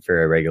contending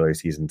for a regular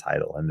season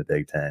title in the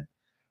Big Ten.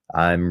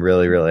 I'm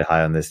really, really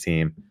high on this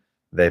team.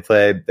 They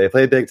play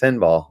Big Ten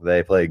ball.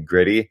 They play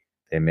gritty.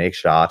 They make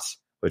shots,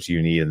 which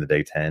you need in the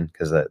Big Ten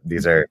because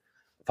these are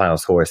final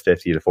score is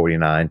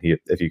 50-49.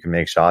 If you can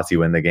make shots, you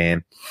win the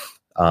game.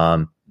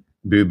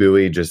 Boo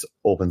Buie just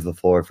opens the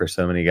floor for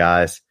so many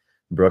guys.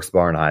 Brooks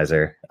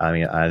Barnhizer. I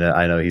mean,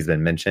 I know he's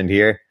been mentioned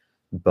here,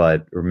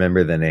 but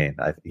remember the name.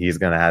 He's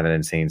going to have an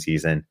insane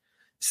season.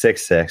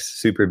 6'6",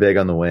 super big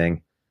on the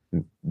wing.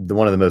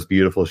 One of the most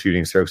beautiful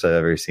shooting strokes I've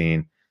ever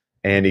seen.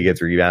 And he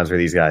gets rebounds for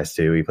these guys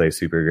too. He plays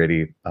super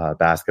gritty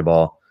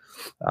basketball.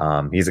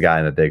 He's a guy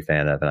I'm a big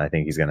fan of, and I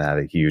think he's going to have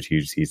a huge,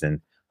 huge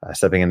season.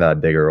 Stepping into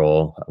that bigger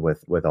role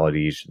with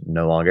Aldridge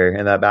no longer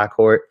in that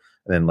backcourt.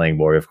 And then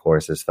Langborg, of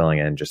course, is filling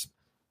in, just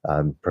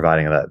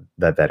providing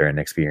that veteran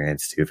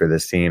experience too for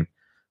this team.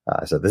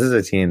 So this is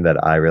a team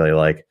that I really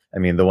like. I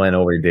mean, the win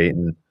over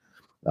Dayton,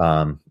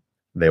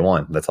 they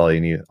won. That's all you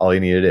need. All you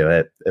need to do.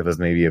 It was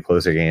maybe a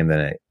closer game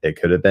than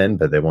it could have been,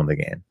 but they won the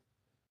game.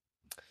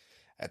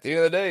 At the end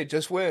of the day,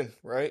 just win,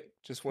 right?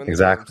 Just win.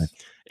 Exactly.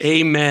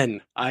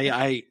 Amen.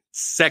 I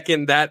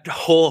second that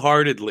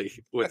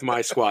wholeheartedly with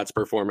my squad's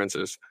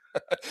performances.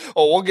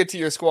 Oh, we'll get to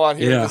your squad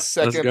here in a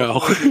second. Let's go.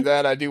 Before we do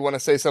that, I do want to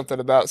say something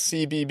about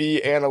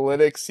CBB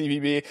Analytics.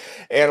 CBB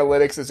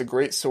Analytics is a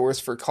great source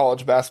for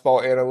college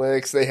basketball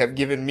analytics. They have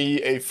given me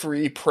a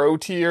free pro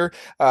tier,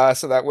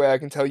 so that way I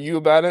can tell you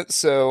about it,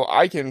 so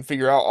I can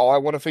figure out all I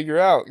want to figure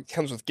out. It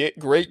comes with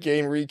great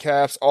game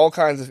recaps, all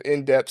kinds of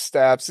in-depth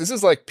stats. This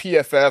is like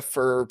PFF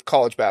for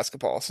college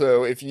basketball.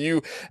 So if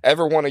you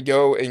ever want to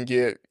go and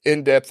get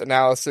in-depth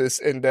analysis,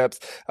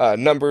 in-depth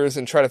numbers,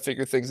 and try to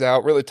figure things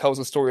out, really tells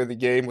the story of the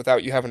game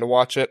without you having to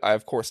watch it. I,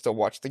 of course, still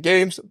watch the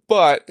games,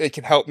 but it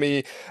can help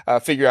me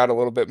figure out a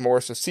little bit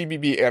more. So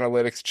CBB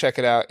Analytics, check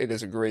it out. It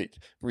is a great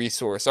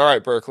resource. All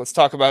right, Burke, let's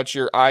talk about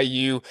your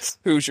IU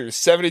Hoosiers.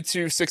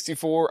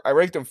 72-64. I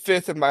ranked them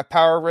 5th in my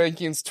power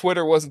rankings.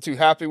 Twitter wasn't too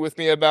happy with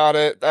me about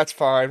it. That's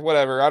fine.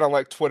 Whatever. I don't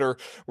let Twitter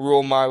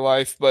rule my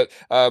life. But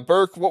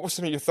Burke, what were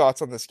some of your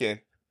thoughts on this game?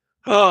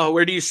 Oh,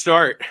 where do you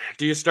start?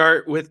 Do you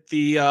start with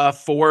the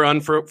 4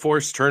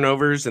 unforced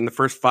turnovers in the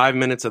first 5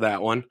 minutes of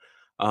that one?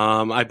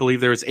 I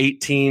believe there was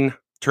 18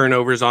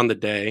 turnovers on the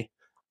day.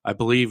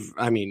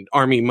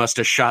 Army must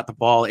have shot the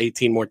ball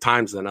 18 more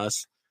times than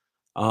us.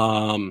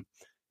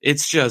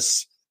 It's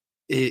just,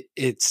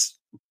 it's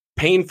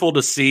painful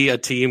to see a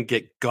team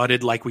get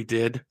gutted like we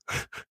did.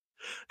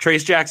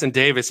 Trayce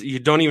Jackson-Davis, you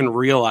don't even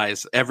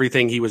realize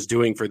everything he was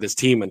doing for this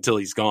team until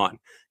he's gone.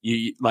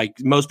 You like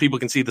most people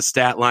can see the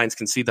stat lines,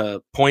 can see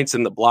the points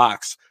and the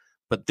blocks,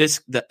 but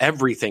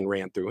everything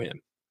ran through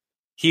him.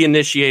 He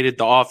initiated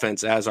the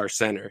offense as our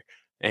center,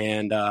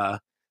 and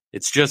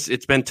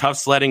it's been tough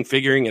sledding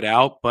figuring it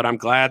out, but I'm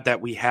glad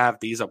that we have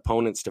these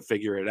opponents to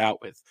figure it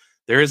out with.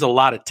 There is a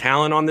lot of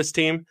talent on this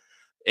team,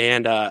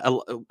 and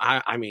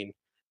I mean,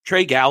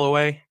 Trey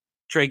Galloway,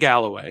 he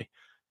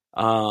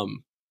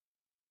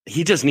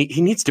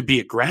needs to be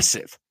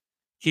aggressive.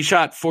 He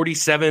shot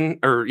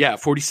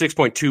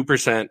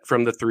 46.2%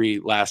 from the three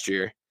last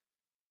year,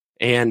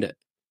 and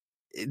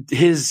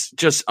his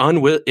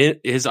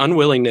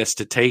unwillingness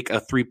to take a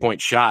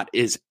 3-point shot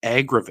is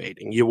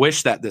aggravating. You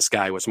wish that this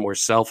guy was more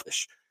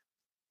selfish.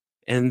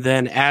 And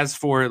then as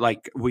for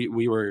like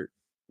we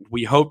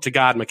hope to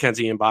God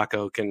Mackenzie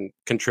Mbako can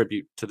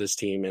contribute to this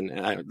team,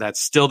 and that's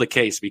still the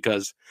case,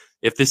 because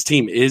if this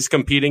team is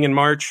competing in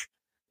March,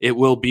 it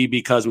will be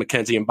because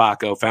Mackenzie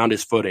Mbako found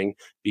his footing,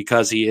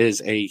 because he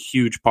is a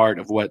huge part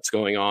of what's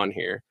going on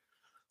here.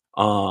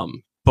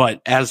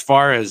 But as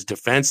far as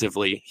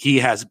defensively, he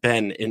has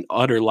been an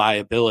utter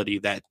liability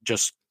that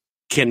just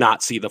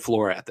cannot see the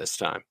floor at this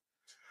time.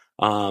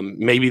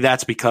 Maybe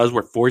that's because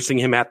we're forcing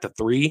him at the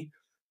three.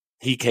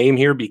 He came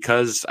here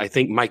because I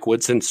think Mike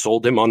Woodson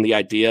sold him on the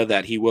idea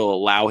that he will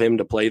allow him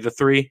to play the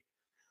three.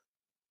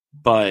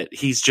 But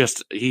he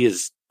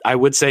is, I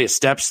would say, a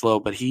step slow,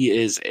 but he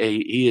is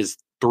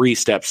 3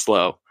 steps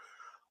slow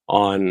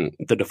on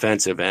the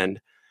defensive end.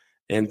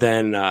 And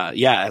then,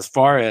 as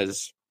far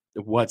as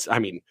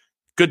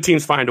good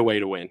teams find a way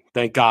to win.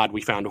 Thank God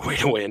we found a way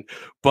to win.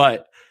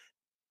 But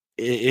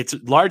it's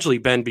largely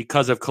been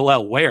because of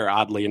Kel'el Ware,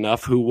 oddly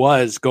enough, who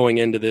was going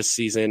into this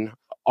season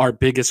our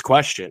biggest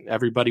question.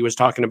 Everybody was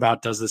talking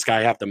about, does this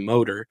guy have the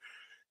motor?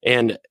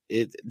 And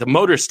the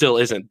motor still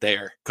isn't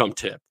there come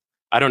tip.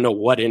 I don't know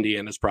what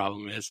Indiana's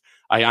problem is.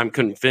 I'm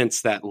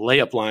convinced that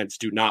layup lines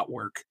do not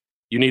work.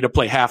 You need to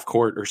play half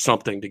court or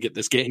something to get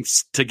this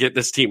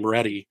team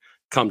ready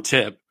come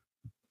tip.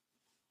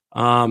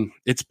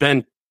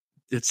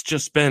 It's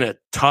just been a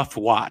tough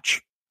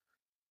watch,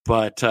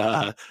 but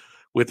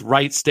with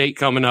Wright State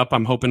coming up,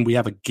 I'm hoping we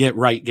have a get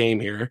right game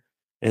here.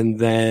 And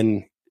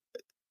then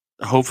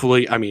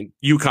hopefully,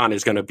 UConn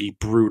is going to be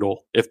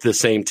brutal if the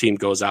same team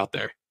goes out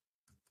there.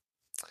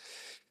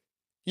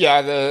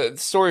 Yeah, the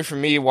story for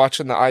me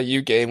watching the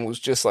IU game was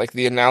just like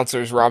the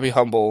announcers, Robbie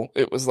Humble.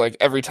 It was like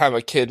every time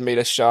a kid made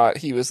a shot,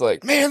 he was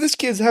like, man, this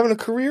kid's having a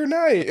career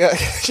night.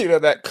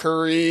 That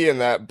Curry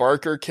and that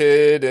Barker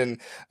kid.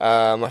 And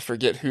I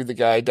forget who the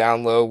guy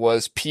down low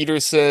was,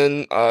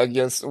 Peterson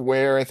against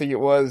Ware, I think it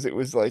was. It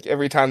was like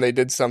every time they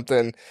did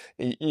something,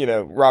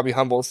 Robbie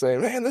Humble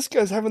saying, man, this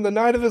guy's having the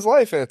night of his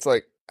life. And it's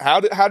like, how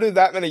do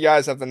that many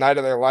guys have the night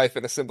of their life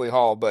in Assembly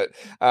Hall? But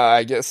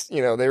I guess, they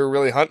were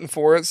really hunting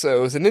for it. So it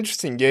was an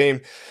interesting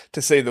game,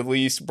 to say the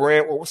least.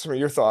 Brant, what were some of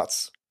your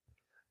thoughts?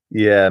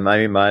 Yeah, my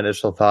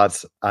initial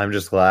thoughts, I'm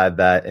just glad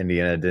that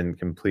Indiana didn't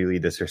completely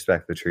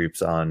disrespect the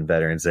troops on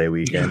Veterans Day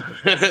weekend.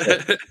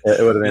 it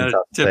would have been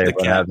tough to say,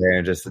 went out there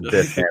and just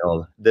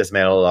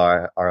dismantled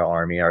our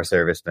Army, our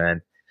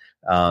servicemen.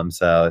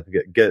 So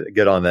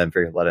good on them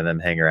for letting them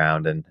hang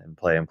around and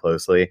play them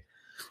closely.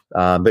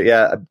 But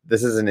yeah,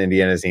 this is an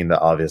Indiana team that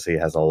obviously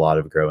has a lot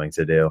of growing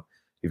to do.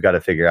 You've got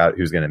to figure out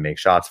who's going to make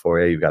shots for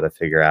you. You've got to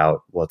figure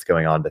out what's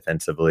going on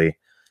defensively.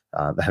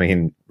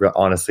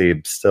 Honestly,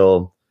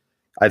 still,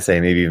 I'd say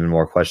maybe even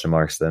more question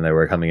marks than there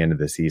were coming into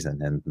the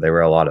season, and there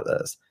were a lot of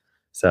those.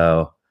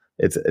 So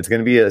it's going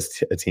to be a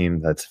team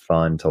that's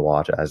fun to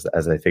watch as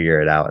they figure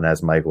it out, and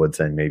as Mike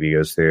Woodson maybe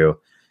goes through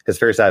his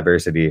first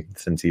adversity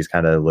since he's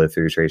kind of lived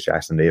through Trayce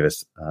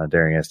Jackson-Davis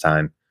during his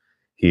time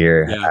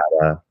here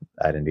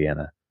at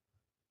Indiana.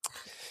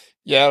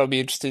 Yeah, it'll be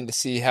interesting to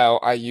see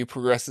how IU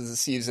progresses the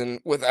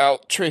season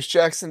without Trayce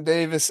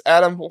Jackson-Davis.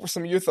 Adam, what were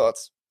some of your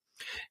thoughts?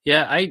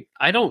 Yeah, I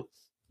don't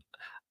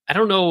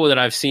know that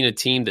I've seen a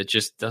team that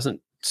just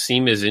doesn't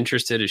seem as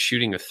interested as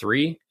shooting a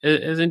three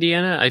as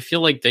Indiana. I feel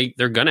like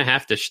they're going to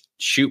have to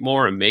shoot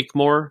more and make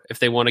more if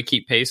they want to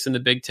keep pace in the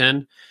Big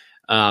Ten.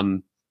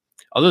 Other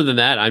than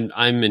that,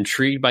 I'm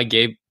intrigued by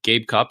Gabe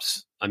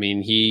Cupps.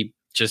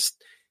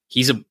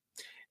 He's a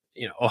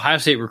Ohio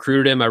State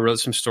recruited him. I wrote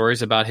some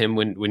stories about him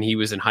when he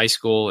was in high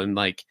school, and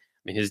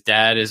his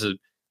dad is an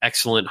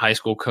excellent high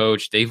school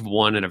coach. They've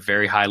won at a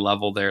very high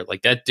level there.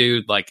 Like that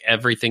dude, like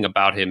everything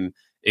about him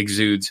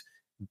exudes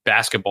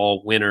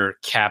basketball winner,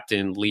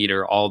 captain,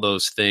 leader, all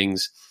those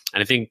things.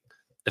 And I think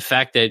the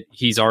fact that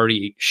he's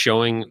already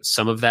showing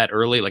some of that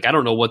early, like I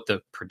don't know what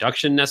the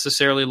production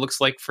necessarily looks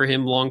like for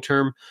him long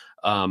term,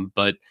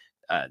 but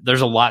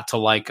there's a lot to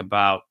like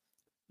about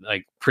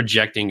like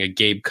projecting a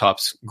Gabe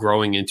Cupps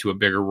growing into a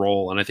bigger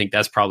role. And I think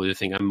that's probably the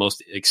thing I'm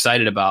most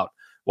excited about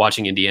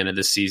watching Indiana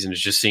this season,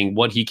 is just seeing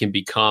what he can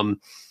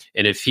become.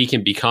 And if he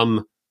can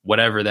become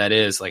whatever that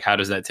is, like how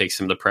does that take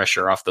some of the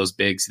pressure off those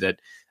bigs that,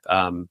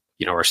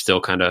 are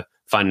still kind of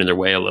finding their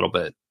way a little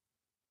bit?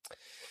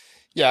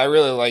 Yeah, I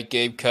really like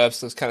Gabe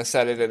Cupps. I was kind of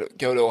sad to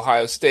go to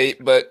Ohio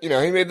State, but he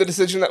made the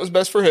decision that was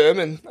best for him,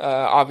 and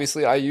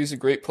obviously IU's a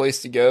great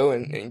place to go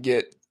and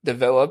get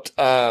developed.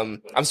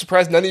 I'm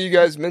surprised none of you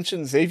guys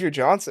mentioned Xavier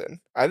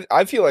Johnson.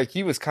 I feel like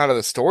he was kind of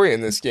the story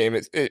in this game.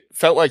 It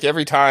felt like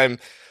every time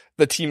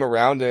the team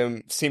around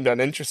him seemed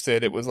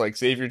uninterested, it was like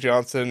Xavier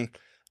Johnson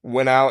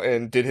went out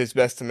and did his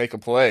best to make a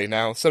play.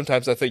 Now,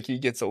 sometimes I think he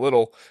gets a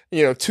little,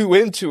 too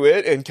into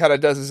it and kind of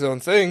does his own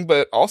thing,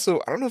 but also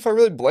I don't know if I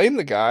really blame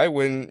the guy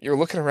when you're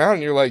looking around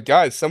and you're like,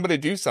 guys, somebody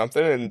do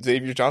something. And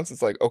Xavier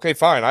Johnson's like, okay,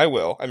 fine, I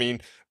will. I mean,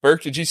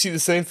 Burke, did you see the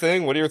same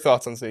thing? What are your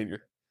thoughts on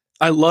Xavier?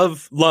 I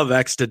love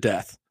X to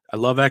death. I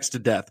love X to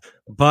death,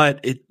 but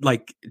it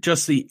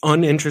just the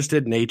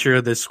uninterested nature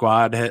of this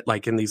squad,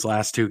 like in these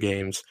last two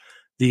games,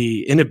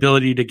 the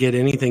inability to get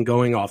anything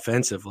going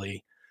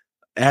offensively.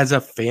 As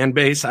a fan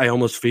base, I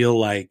almost feel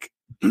like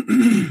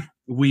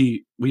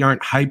we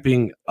aren't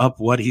hyping up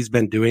what he's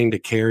been doing to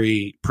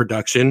carry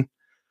production,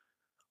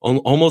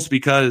 almost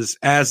because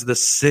as the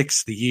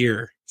 6th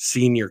year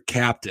senior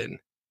captain,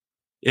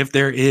 if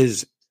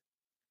the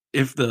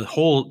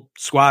whole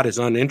squad is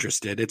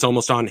uninterested, it's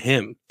almost on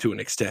him to an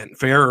extent,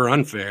 fair or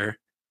unfair.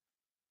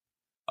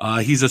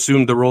 He's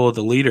assumed the role of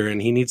the leader, and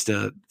he needs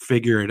to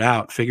figure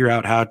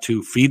out how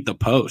to feed the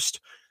post.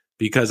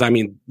 Because, I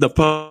mean, the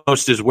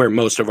post is where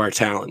most of our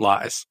talent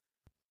lies.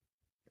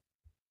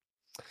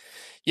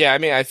 Yeah, I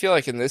mean, I feel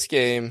like in this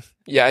game,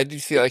 I do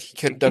feel like he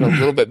could have done a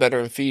little bit better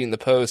in feeding the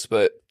post,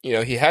 but,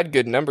 he had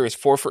good numbers,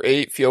 4 for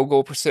 8 field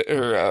goal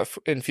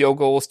in field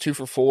goals, 2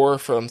 for 4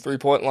 from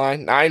 3-point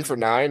line, 9 for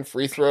 9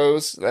 free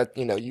throws. That,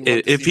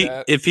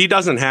 if he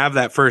doesn't have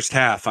that first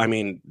half, I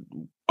mean,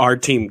 our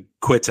team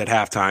quits at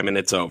halftime and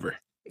it's over.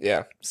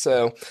 Yeah,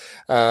 so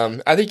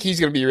I think he's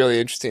going to be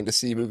really interesting to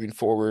see moving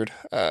forward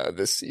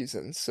this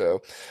season. So,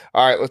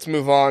 all right, let's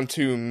move on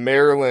to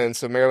Maryland.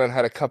 So Maryland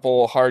had a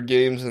couple hard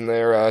games in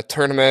their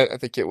tournament. I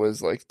think it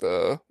was like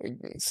the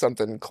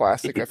something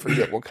classic. I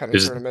forget what kind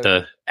of tournament.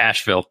 The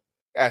Asheville.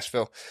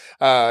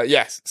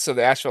 Yes. So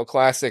the Asheville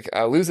Classic,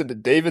 losing to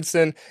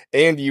Davidson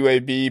and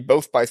UAB,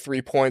 both by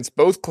 3 points,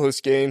 both close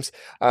games.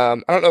 I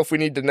don't know if we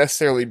need to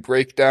necessarily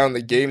break down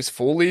the games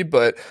fully,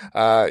 but,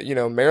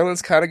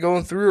 Maryland's kind of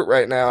going through it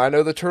right now. I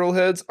know the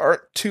Turtleheads aren't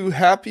too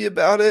happy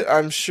about it,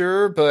 I'm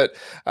sure, but,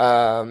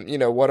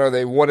 what are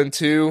they?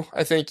 1-2,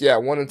 I think. Yeah,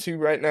 1-2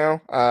 right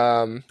now.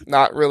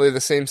 Not really the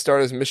same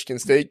start as Michigan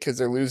State because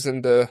they're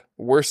losing to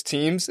worse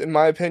teams, in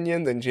my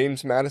opinion, than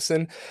James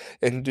Madison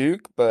and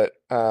Duke, but,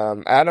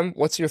 Adam,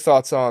 what's your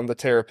thoughts on the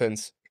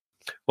Terrapins?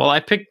 Well, I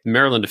picked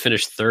Maryland to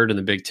finish 3rd in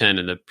the Big Ten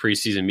in the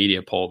preseason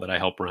media poll that I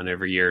help run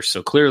every year.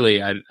 So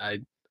clearly, I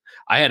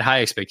had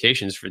high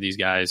expectations for these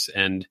guys.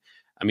 And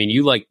I mean,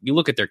 you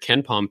look at their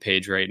KenPom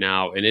page right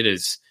now, and it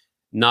is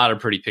not a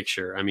pretty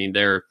picture. I mean,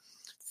 they're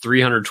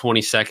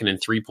 322nd in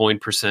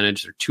 3-point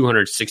percentage. They're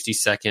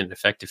 262nd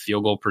effective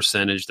field goal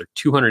percentage. They're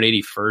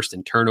 281st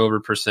in turnover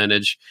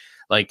percentage.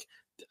 Like,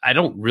 I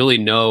don't really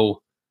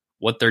know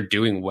what they're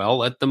doing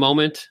well at the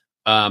moment.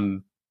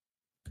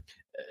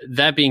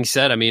 That being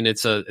said, I mean,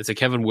 it's a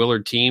Kevin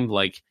Willard team.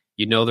 Like,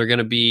 they're going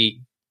to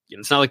be,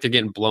 it's not like they're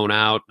getting blown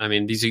out. I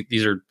mean,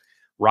 these are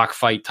rock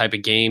fight type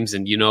of games.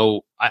 And,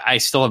 I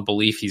still have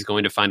belief he's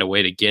going to find a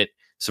way to get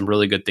some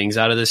really good things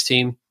out of this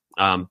team.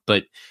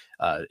 But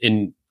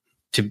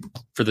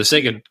for the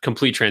sake of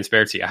complete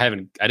transparency, I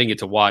didn't get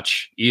to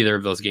watch either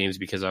of those games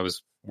because I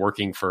was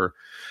working for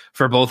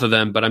both of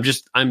them, but I'm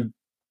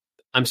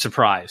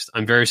surprised.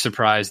 I'm very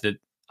surprised that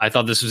I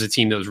thought this was a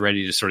team that was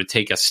ready to sort of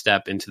take a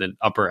step into the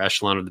upper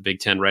echelon of the Big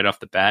Ten right off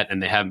the bat,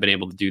 and they haven't been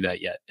able to do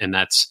that yet. And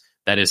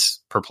that is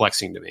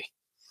perplexing to me.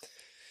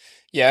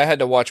 Yeah, I had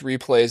to watch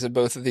replays of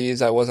both of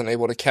these. I wasn't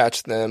able to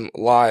catch them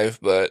live,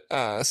 but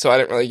so I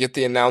didn't really get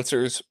the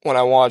announcers when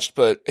I watched,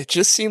 but it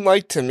just seemed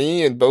like to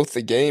me in both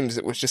the games,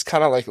 it was just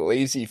kind of like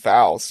lazy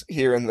fouls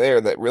here and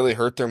there that really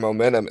hurt their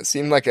momentum. It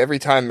seemed like every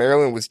time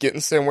Maryland was getting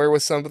somewhere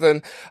with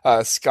something,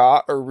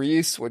 Scott or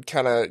Reese would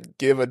kind of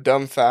give a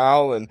dumb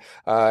foul and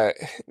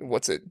DHS,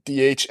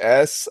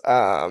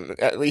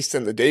 at least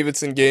in the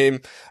Davidson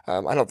game.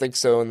 I don't think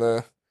so in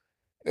the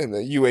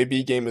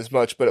UAB game as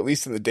much, but at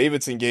least in the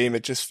Davidson game,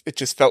 it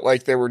just felt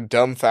like there were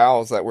dumb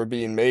fouls that were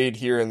being made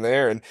here and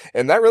there.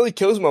 And that really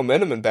kills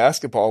momentum in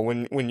basketball.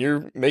 When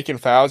you're making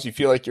fouls, you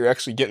feel like you're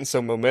actually getting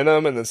some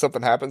momentum, and then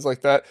something happens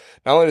like that.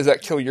 Not only does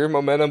that kill your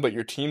momentum, but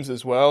your team's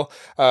as well.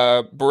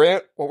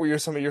 Brant, what were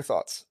some of your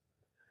thoughts?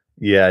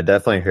 Yeah, I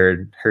definitely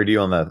heard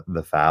you on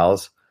the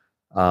fouls.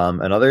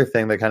 Another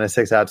thing that kind of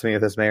sticks out to me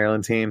with this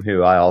Maryland team,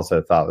 who I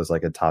also thought was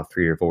like a top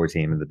 3 or 4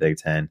 team in the Big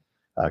Ten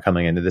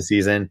coming into the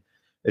season,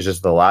 is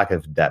just the lack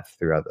of depth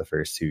throughout the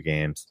first 2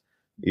 games.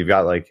 You've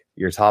got like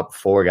your top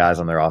 4 guys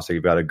on the roster.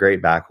 You've got a great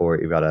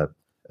backcourt. You've got a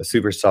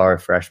superstar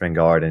freshman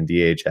guard in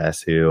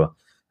DHS who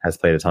has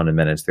played a ton of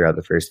minutes throughout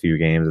the first few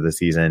games of the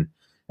season.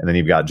 And then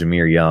you've got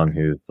Jameer Young,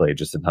 who played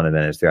just a ton of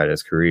minutes throughout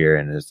his career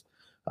and is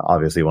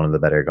obviously one of the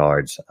better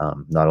guards,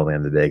 not only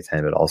in the Big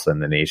Ten, but also in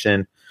the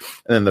nation.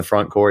 And then the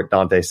front court,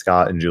 Dante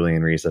Scott and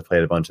Julian Reese have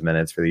played a bunch of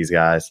minutes for these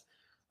guys.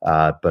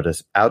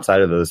 But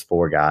outside of those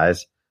 4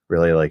 guys,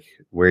 really like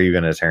where are you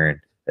going to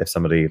turn if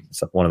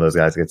one of those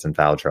guys gets in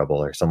foul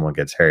trouble or someone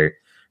gets hurt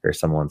or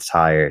someone's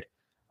tired.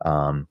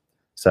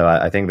 So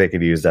I think they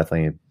could use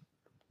definitely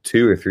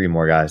 2 or 3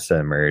 more guys to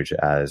emerge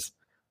as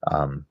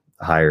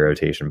higher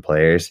rotation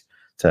players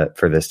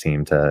for this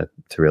team to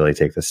really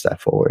take the step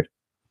forward.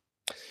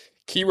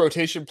 Key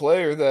rotation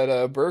player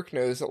that Burke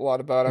knows a lot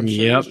about, I'm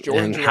sure, is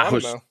Jordan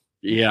Geronimo.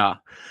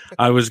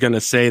 I was going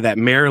to say that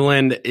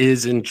Maryland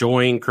is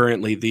enjoying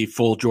currently the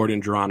full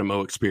Jordan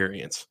Geronimo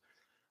experience.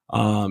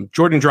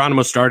 Jordan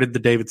Geronimo started the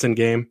Davidson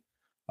game,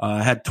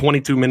 had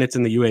 22 minutes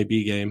in the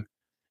UAB game,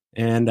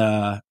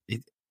 and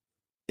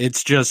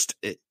it's just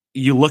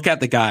you look at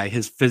the guy,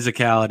 his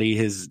physicality,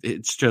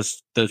 it's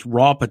just the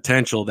raw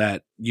potential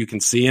that you can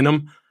see in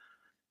him.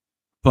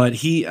 But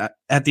he,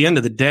 at the end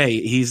of the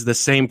day, he's the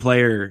same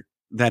player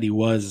that he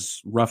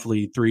was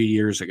roughly 3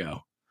 years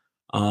ago.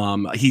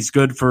 He's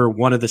good for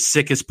one of the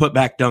sickest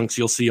putback dunks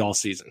you'll see all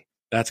season.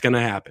 That's going to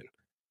happen.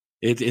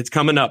 It's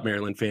coming up,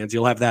 Maryland fans.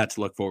 You'll have that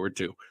to look forward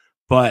to.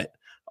 But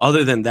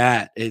other than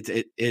that,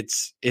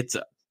 it's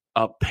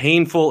a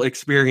painful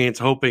experience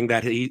hoping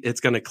that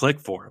it's going to click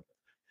for him.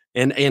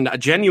 And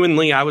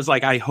genuinely, I was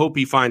like, I hope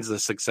he finds the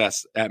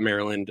success at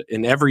Maryland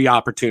in every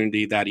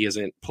opportunity that he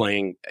isn't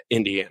playing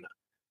Indiana.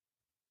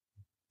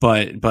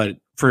 But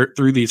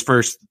through these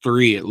first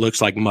 3, it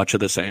looks like much of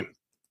the same.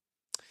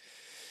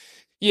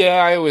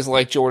 Yeah, I always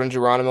liked Jordan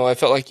Geronimo. I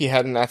felt like he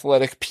had an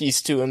athletic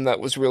piece to him that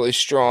was really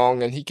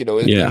strong, and he could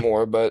always do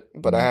more. But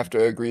I have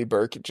to agree,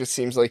 Burke. It just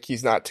seems like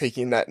he's not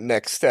taking that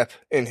next step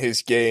in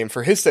his game.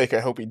 For his sake, I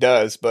hope he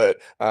does.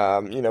 But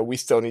we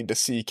still need to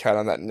see kind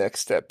of that next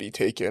step be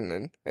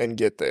taken and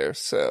get there.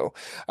 So,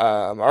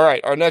 all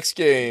right, our next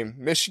game,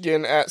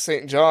 Michigan at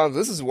St. John's.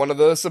 This is one of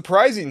the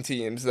surprising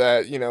teams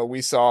that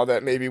we saw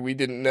that maybe we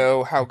didn't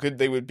know how good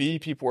they would be.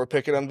 People were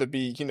picking them to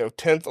be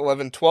 10th,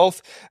 11th,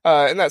 12th,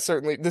 and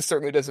this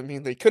certainly doesn't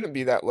mean they couldn't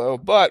be that low,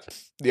 but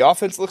the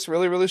offense looks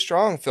really, really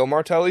strong. Phil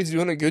Martelli's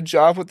doing a good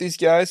job with these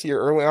guys here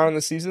early on in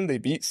the season. They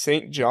beat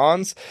St.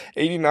 John's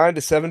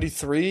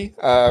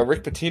 89-73.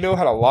 Rick Pitino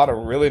had a lot of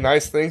really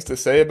nice things to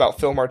say about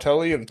Phil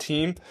Martelli and the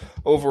team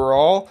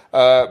overall.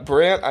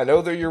 Brant, I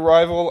know they're your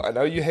rival. I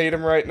know you hate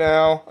them right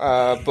now,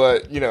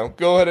 but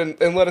go ahead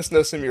and let us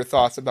know some of your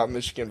thoughts about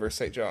Michigan versus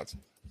St. John's.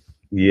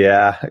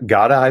 Yeah,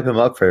 gotta hype him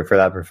up for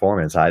that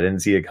performance. I didn't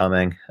see it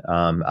coming.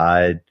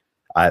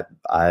 I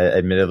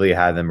admittedly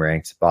had them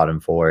ranked bottom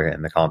 4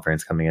 in the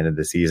conference coming into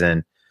the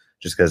season,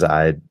 just because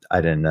I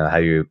didn't know how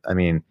you had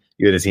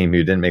a team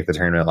who didn't make the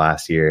tournament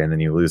last year, and then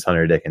you lose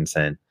Hunter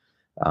Dickinson,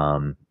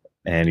 and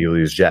you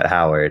lose Jet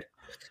Howard.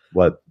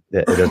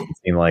 It doesn't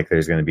seem like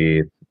there's going to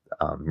be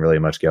really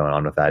much going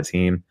on with that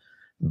team.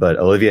 But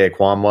Olivier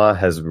Kwamwa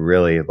has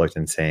really looked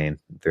insane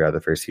throughout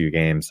the first few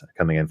games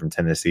coming in from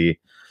Tennessee.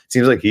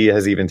 Seems like he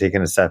has even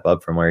taken a step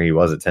up from where he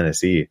was at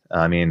Tennessee.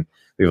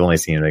 We've only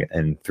seen him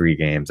in 3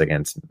 games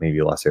against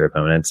maybe lesser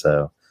opponents.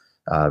 So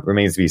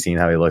remains to be seen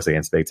how he looks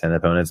against Big Ten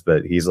opponents,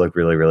 but he's looked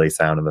really, really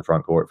sound in the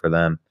front court for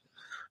them.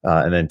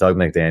 And then Doug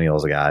McDaniel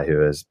is a guy who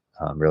has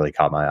really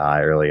caught my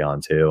eye early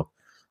on too.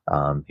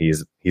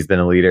 He's been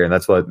a leader, and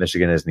that's what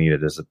Michigan has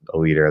needed, is a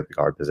leader at the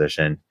guard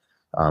position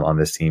on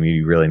this team.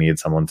 You really need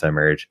someone to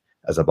emerge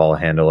as a ball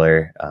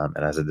handler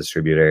and as a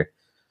distributor,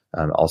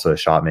 also a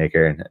shot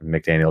maker, and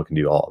McDaniel can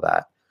do all of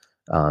that.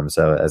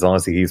 So as long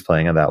as he's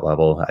playing at that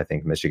level, I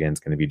think Michigan's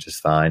going to be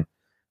just fine.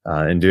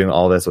 And doing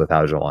all this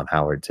without Juwan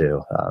Howard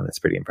too, it's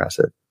pretty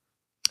impressive.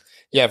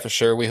 Yeah, for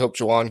sure. We hope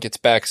Juwan gets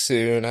back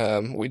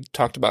soon. We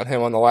talked about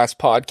him on the last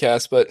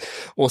podcast, but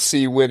we'll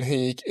see when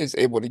he is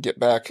able to get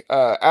back.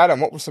 Adam,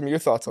 what were some of your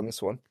thoughts on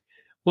this one?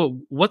 Well,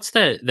 what's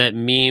that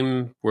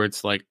meme where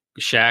it's like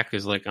Shaq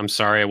is like, "I'm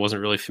sorry, I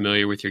wasn't really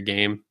familiar with your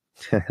game."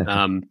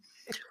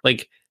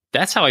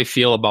 That's how I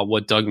feel about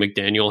what Doug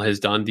McDaniel has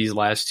done these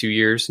last 2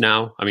 years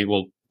now.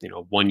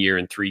 1 year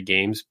and 3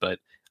 games, but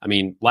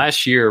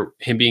last year,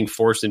 him being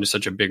forced into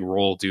such a big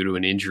role due to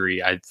an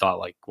injury, I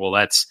thought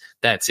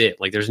that's it.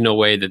 There's no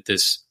way that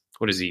this,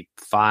 what is he,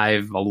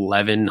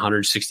 5'11",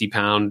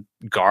 160-pound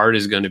guard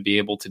is going to be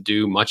able to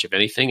do much of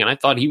anything. And I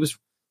thought he was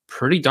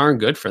pretty darn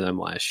good for them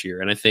last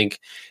year. And I think,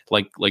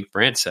 like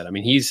Brant said,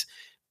 he's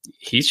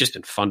just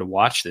been fun to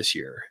watch this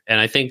year. And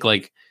I think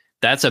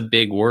that's a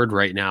big word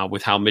right now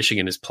with how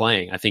Michigan is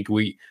playing. I think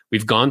we've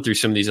gone through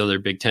some of these other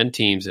Big Ten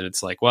teams, and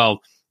it's like,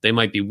 well, they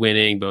might be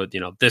winning, but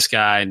this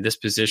guy and this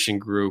position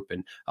group,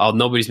 and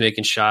nobody's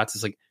making shots.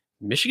 It's like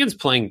Michigan's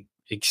playing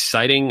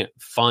exciting,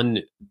 fun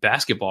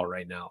basketball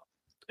right now.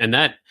 And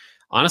that,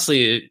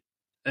 honestly,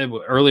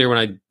 earlier when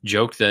I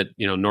joked that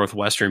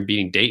Northwestern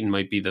beating Dayton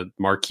might be the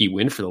marquee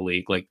win for the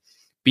league,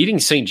 beating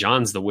St.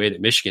 John's the way that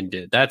Michigan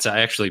did, that's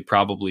actually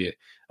probably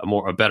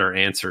a better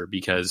answer,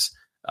 because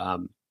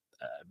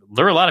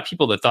there were a lot of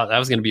people that thought that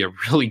was going to be a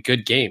really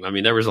good game.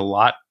 There was a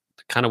lot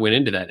that kind of went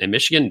into that, and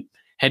Michigan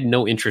had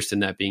no interest in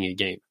that being a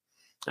game.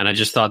 And I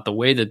just thought the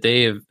way that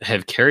they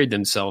have carried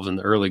themselves in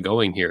the early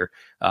going here,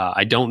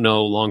 I don't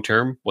know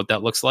long-term what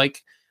that looks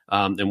like.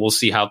 And we'll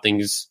see how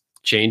things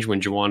change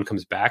when Juwan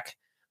comes back.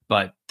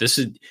 But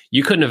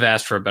you couldn't have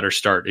asked for a better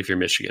start if you're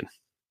Michigan.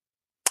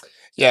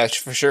 Yeah,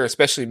 for sure,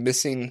 especially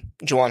missing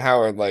Juwan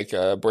Howard, like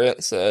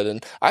Brant said.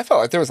 And I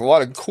felt like there was a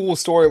lot of cool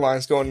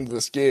storylines going into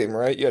this game,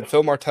 right? You had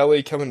Phil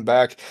Martelli coming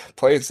back,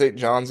 playing St.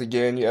 John's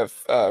again. You have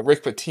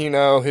Rick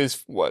Pitino,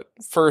 his,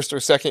 first or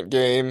second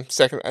game,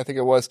 second, I think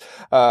it was,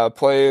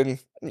 playing,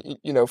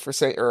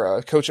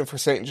 for coaching for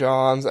St.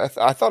 John's.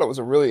 I thought it was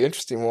a really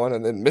interesting one.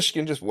 And then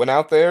Michigan just went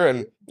out there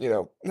and,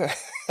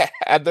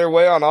 had their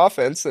way on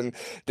offense and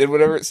did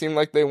whatever it seemed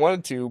like they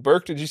wanted to.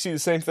 Burke, did you see the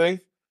same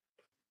thing?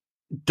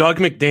 Doug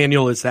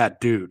McDaniel is that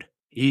dude.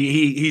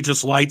 He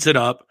just lights it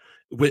up.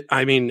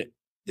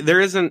 There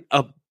isn't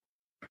a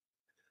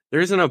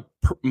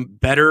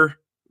better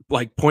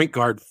like point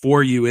guard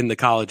for you in the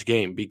college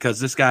game,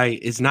 because this guy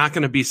is not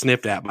going to be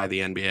sniffed at by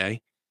the NBA.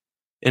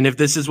 And if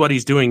this is what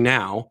he's doing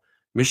now,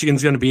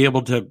 Michigan's going to be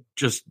able to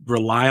just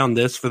rely on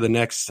this for the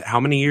next how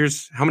many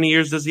years? How many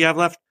years does he have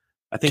left?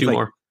 I think 2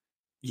 more.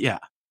 Yeah.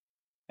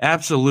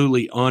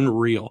 Absolutely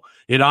unreal.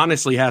 It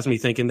honestly has me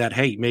thinking that,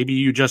 hey, maybe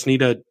you just need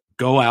to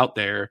go out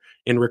there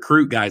and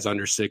recruit guys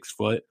under 6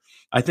 foot.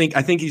 I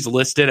think he's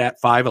listed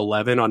at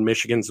 5'11" on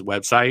Michigan's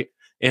website,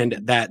 and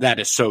that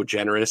is so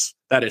generous.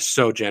 That is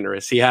so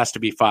generous. He has to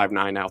be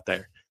 5'9" out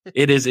there.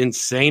 It is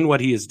insane what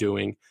he is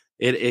doing.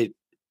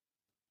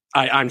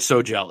 I'm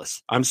so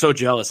jealous. I'm so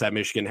jealous that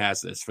Michigan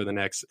has this for the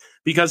next,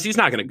 because he's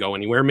not going to go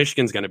anywhere.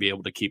 Michigan's going to be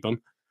able to keep him.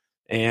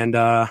 And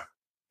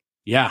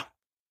yeah,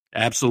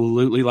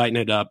 absolutely lighting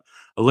it up.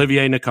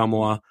 Olivier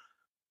Nkamhoua,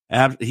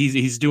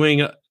 he's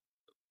doing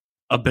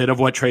a bit of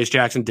what Trayce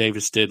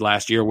Jackson-Davis did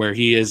last year, where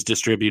he is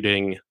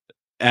distributing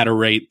at a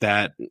rate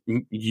that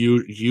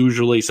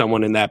usually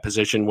someone in that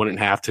position wouldn't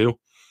have to.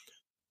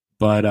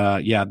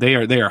 But yeah, they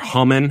are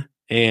humming,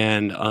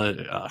 and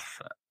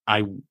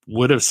I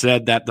would have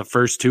said that the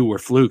first 2 were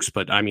flukes,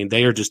 but I mean,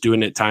 they are just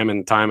doing it time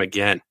and time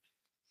again.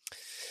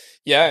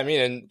 Yeah, I mean,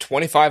 and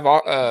 14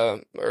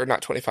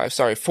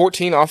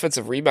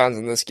 offensive rebounds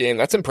in this game.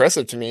 That's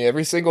impressive to me.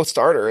 Every single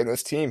starter in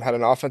this team had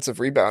an offensive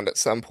rebound at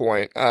some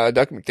point.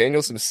 Doug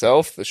McDaniels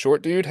himself, the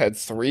short dude, had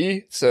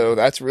 3. So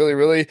that's really,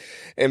 really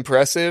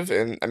impressive.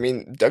 And I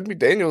mean, Doug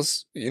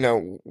McDaniels,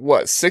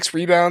 6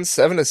 rebounds,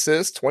 7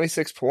 assists,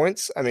 26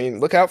 points. I mean,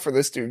 look out for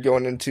this dude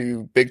going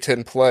into Big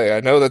Ten play. I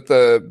know that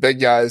the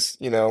big guys,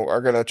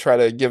 are going to try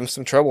to give him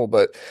some trouble,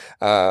 but,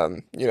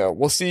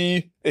 we'll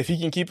see if he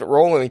can keep it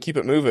rolling and keep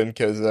it moving,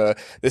 because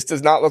this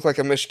does not look like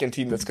a Michigan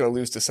team that's going to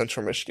lose to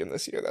Central Michigan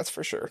this year. That's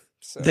for sure.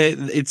 So.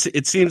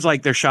 It seems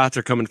like their shots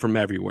are coming from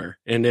everywhere,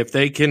 and if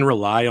they can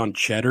rely on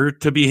Cheddar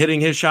to be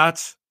hitting his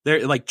shots,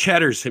 they're like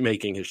Cheddar's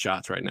making his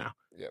shots right now.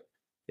 Yep.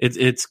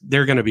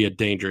 They're going to be a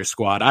dangerous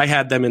squad. I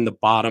had them in the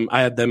bottom.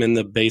 I had them in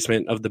the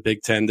basement of the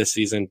Big Ten this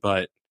season,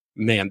 but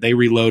man, they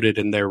reloaded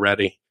and they're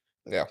ready.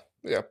 Yeah.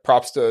 Yeah,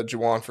 props to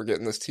Juwan for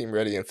getting this team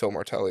ready, and Phil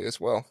Martelli as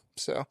well.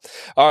 So,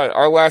 all right,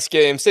 our last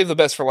game, save the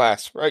best for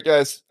last, right,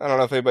 guys? I don't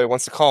know if anybody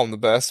wants to call them the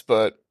best,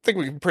 but I think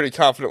we can pretty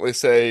confidently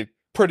say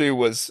Purdue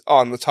was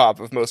on the top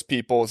of most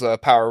people's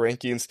power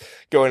rankings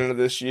going into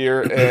this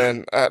year.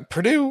 And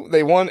Purdue,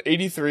 they won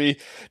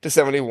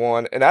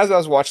 83-71. And as I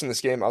was watching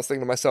this game, I was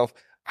thinking to myself,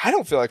 I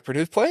don't feel like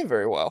Purdue's playing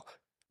very well.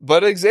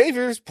 But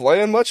Xavier's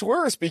playing much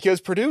worse,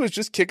 because Purdue is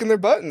just kicking their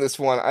butt in this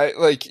one.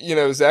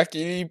 Zach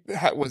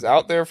Edey was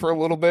out there for a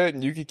little bit,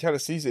 and you could kind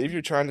of see Xavier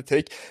trying to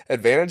take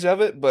advantage of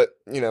it. But,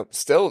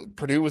 still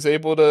Purdue was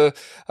able to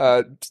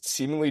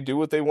seemingly do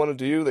what they want to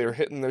do. They were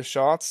hitting their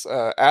shots.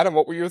 Adam,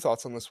 what were your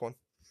thoughts on this one?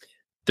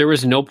 There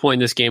was no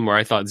point in this game where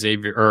I thought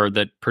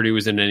that Purdue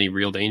was in any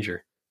real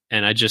danger.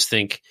 And I just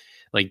think,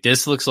 like,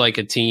 this looks like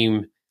a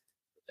team.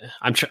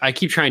 I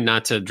keep trying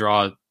not to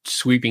draw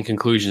sweeping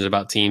conclusions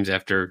about teams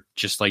after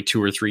just like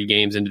 2 or 3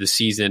 games into the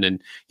season, and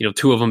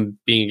 2 of them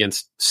being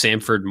against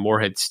Samford and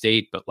Morehead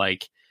State, but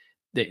like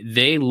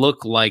they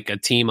look like a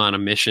team on a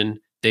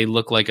mission. They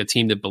look like a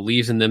team that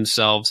believes in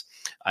themselves.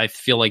 I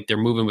feel like they're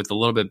moving with a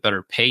little bit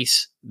better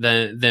pace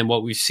than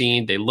what we've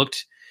seen. They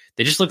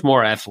just looked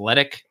more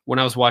athletic when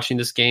I was watching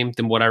this game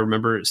than what I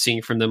remember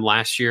seeing from them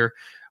last year.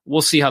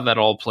 We'll see how that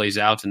all plays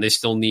out, and they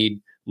still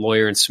need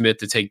Lawyer and Smith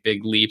to take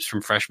big leaps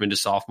from freshman to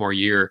sophomore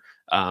year.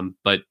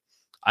 But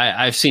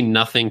I've seen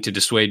nothing to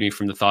dissuade me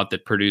from the thought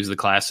that Purdue's the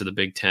class of the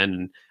Big Ten.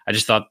 And I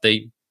just thought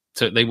they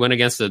went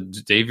against a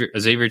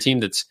Xavier team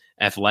that's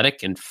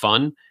athletic and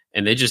fun,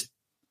 and they just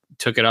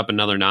took it up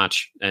another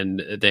notch,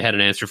 and they had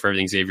an answer for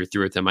everything Xavier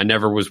threw at them. I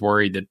never was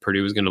worried that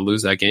Purdue was going to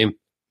lose that game.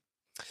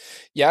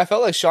 Yeah, I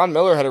felt like Sean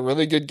Miller had a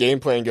really good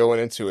game plan going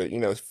into it.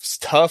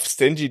 Tough,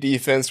 stingy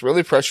defense,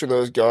 really pressure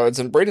those guards.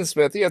 And Braden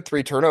Smith, he had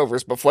 3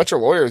 turnovers, but Fletcher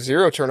Lawyer,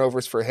 0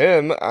 turnovers for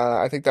him.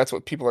 I think that's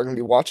what people are going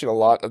to be watching a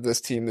lot of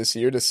this team this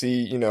year, to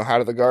see, how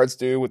do the guards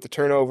do with the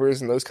turnovers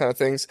and those kind of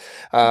things.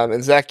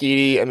 And Zach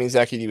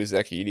Edey was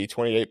Zach Edey,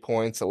 28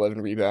 points, 11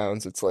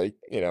 rebounds. It's like,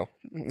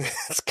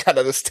 it's kind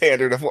of the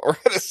standard of what we're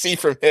going to see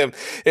from him,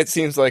 it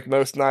seems like,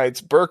 most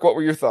nights. Burke, what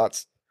were your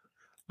thoughts?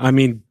 I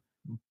mean,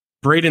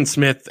 Braden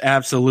Smith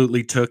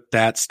absolutely took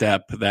that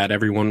step that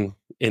everyone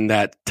in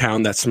that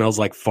town that smells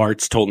like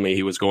farts told me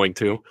he was going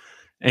to.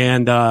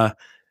 And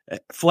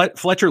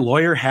Fletcher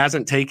Lawyer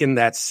hasn't taken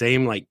that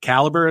same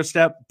caliber of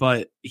step,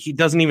 but he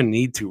doesn't even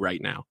need to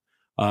right now.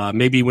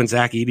 Maybe when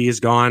Zach Edey is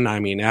gone, I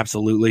mean,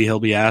 absolutely, he'll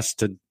be asked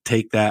to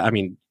take that. I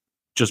mean,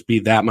 just be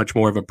that much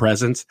more of a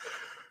presence.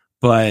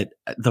 But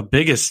the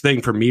biggest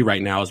thing for me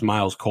right now is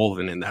Miles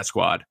Colvin in that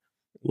squad.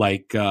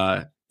 Like,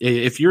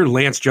 if you're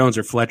Lance Jones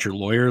or Fletcher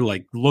Lawyer,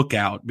 like, look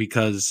out,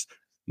 because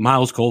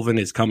Miles Colvin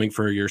is coming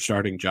for your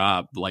starting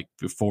job, like,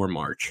 before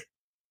March.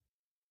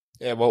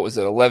 Yeah, what was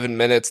it? 11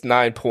 minutes,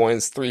 9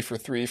 points, 3 for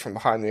 3 from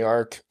behind the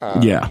arc.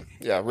 Yeah,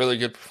 really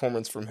good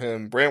performance from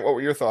him. Brant, what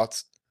were your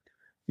thoughts?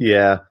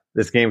 Yeah,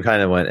 this game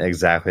kind of went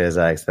exactly as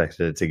I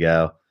expected it to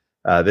go.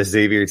 This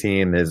Xavier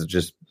team is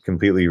just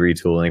completely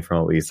retooling from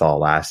what we saw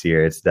last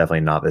year. It's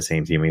definitely not the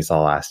same team we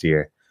saw last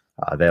year.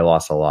 They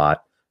lost a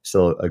lot.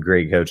 Still a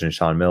great coach in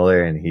Sean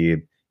Miller, and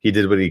he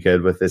did what he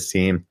could with this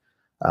team.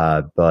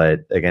 But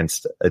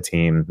against a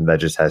team that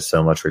just has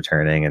so much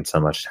returning and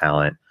so much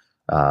talent,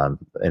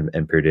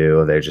 in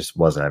Purdue, there just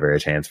wasn't ever a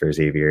chance for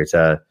Xavier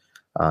to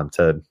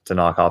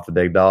knock off the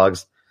big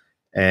dogs.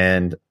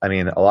 And I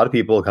mean, a lot of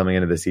people coming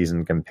into the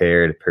season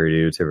compared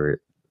Purdue to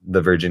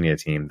the Virginia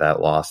team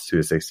that lost to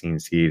a 16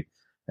 seed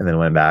and then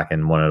went back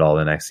and won it all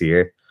the next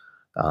year.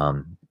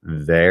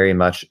 Very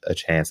much a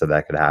chance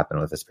that could happen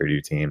with this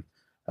Purdue team.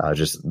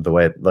 Just the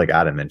way, like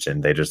Adam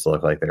mentioned, they just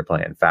look like they're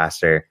playing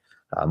faster,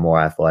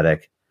 more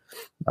athletic,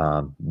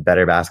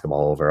 better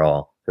basketball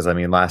overall. Because I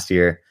mean, last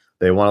year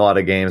they won a lot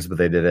of games, but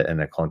they did it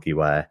in a clunky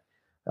way.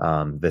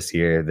 This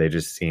year they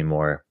just seem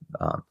more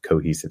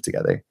cohesive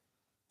together.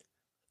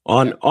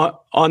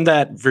 On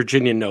that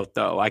Virginia note,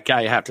 though, I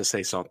have to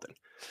say something.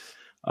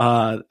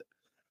 The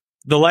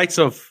likes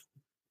of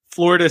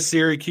Florida,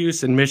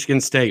 Syracuse, and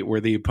Michigan State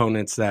were the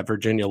opponents that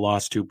Virginia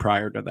lost to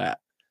prior to that.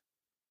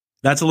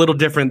 That's a little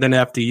different than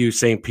FDU,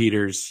 St.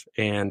 Peter's,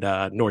 and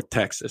North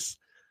Texas.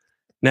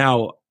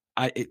 Now,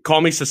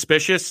 call me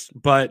suspicious,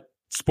 but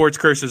sports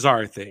curses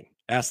are a thing.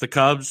 Ask the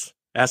Cubs,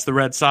 ask the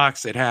Red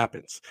Sox, it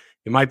happens.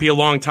 It might be a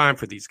long time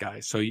for these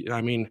guys. So,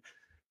 I mean,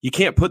 you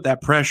can't put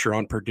that pressure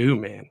on Purdue,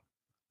 man.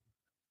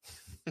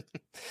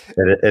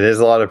 It is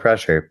a lot of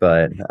pressure,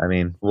 but I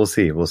mean, we'll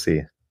see.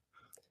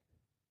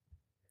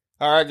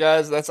 All right,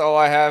 guys, that's all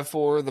I have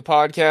for the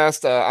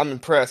podcast. I'm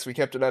impressed. We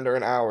kept it under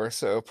an hour,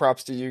 so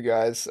props to you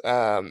guys.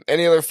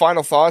 Any other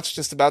final thoughts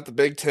just about the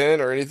Big Ten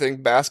or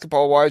anything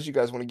basketball-wise you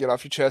guys want to get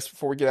off your chest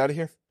before we get out of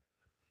here?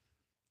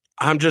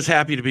 I'm just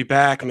happy to be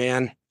back,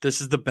 man.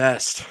 This is the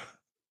best.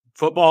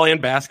 Football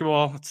and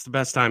basketball, it's the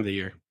best time of the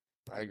year.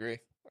 I agree.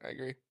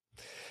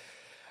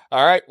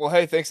 All right. Well,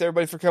 hey, thanks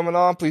everybody for coming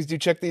on. Please do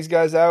check these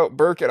guys out.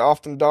 Burke at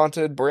Often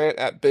Daunted, Brant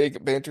at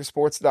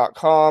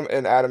BigBanterSports.com,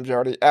 and Adam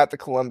Jardy at the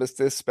Columbus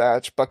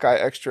Dispatch. Buckeye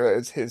Extra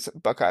is his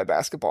Buckeye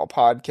basketball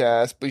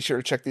podcast. Be sure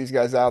to check these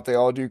guys out. They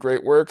all do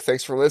great work.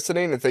 Thanks for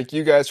listening, and thank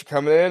you guys for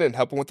coming in and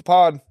helping with the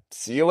pod.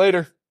 See you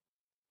later.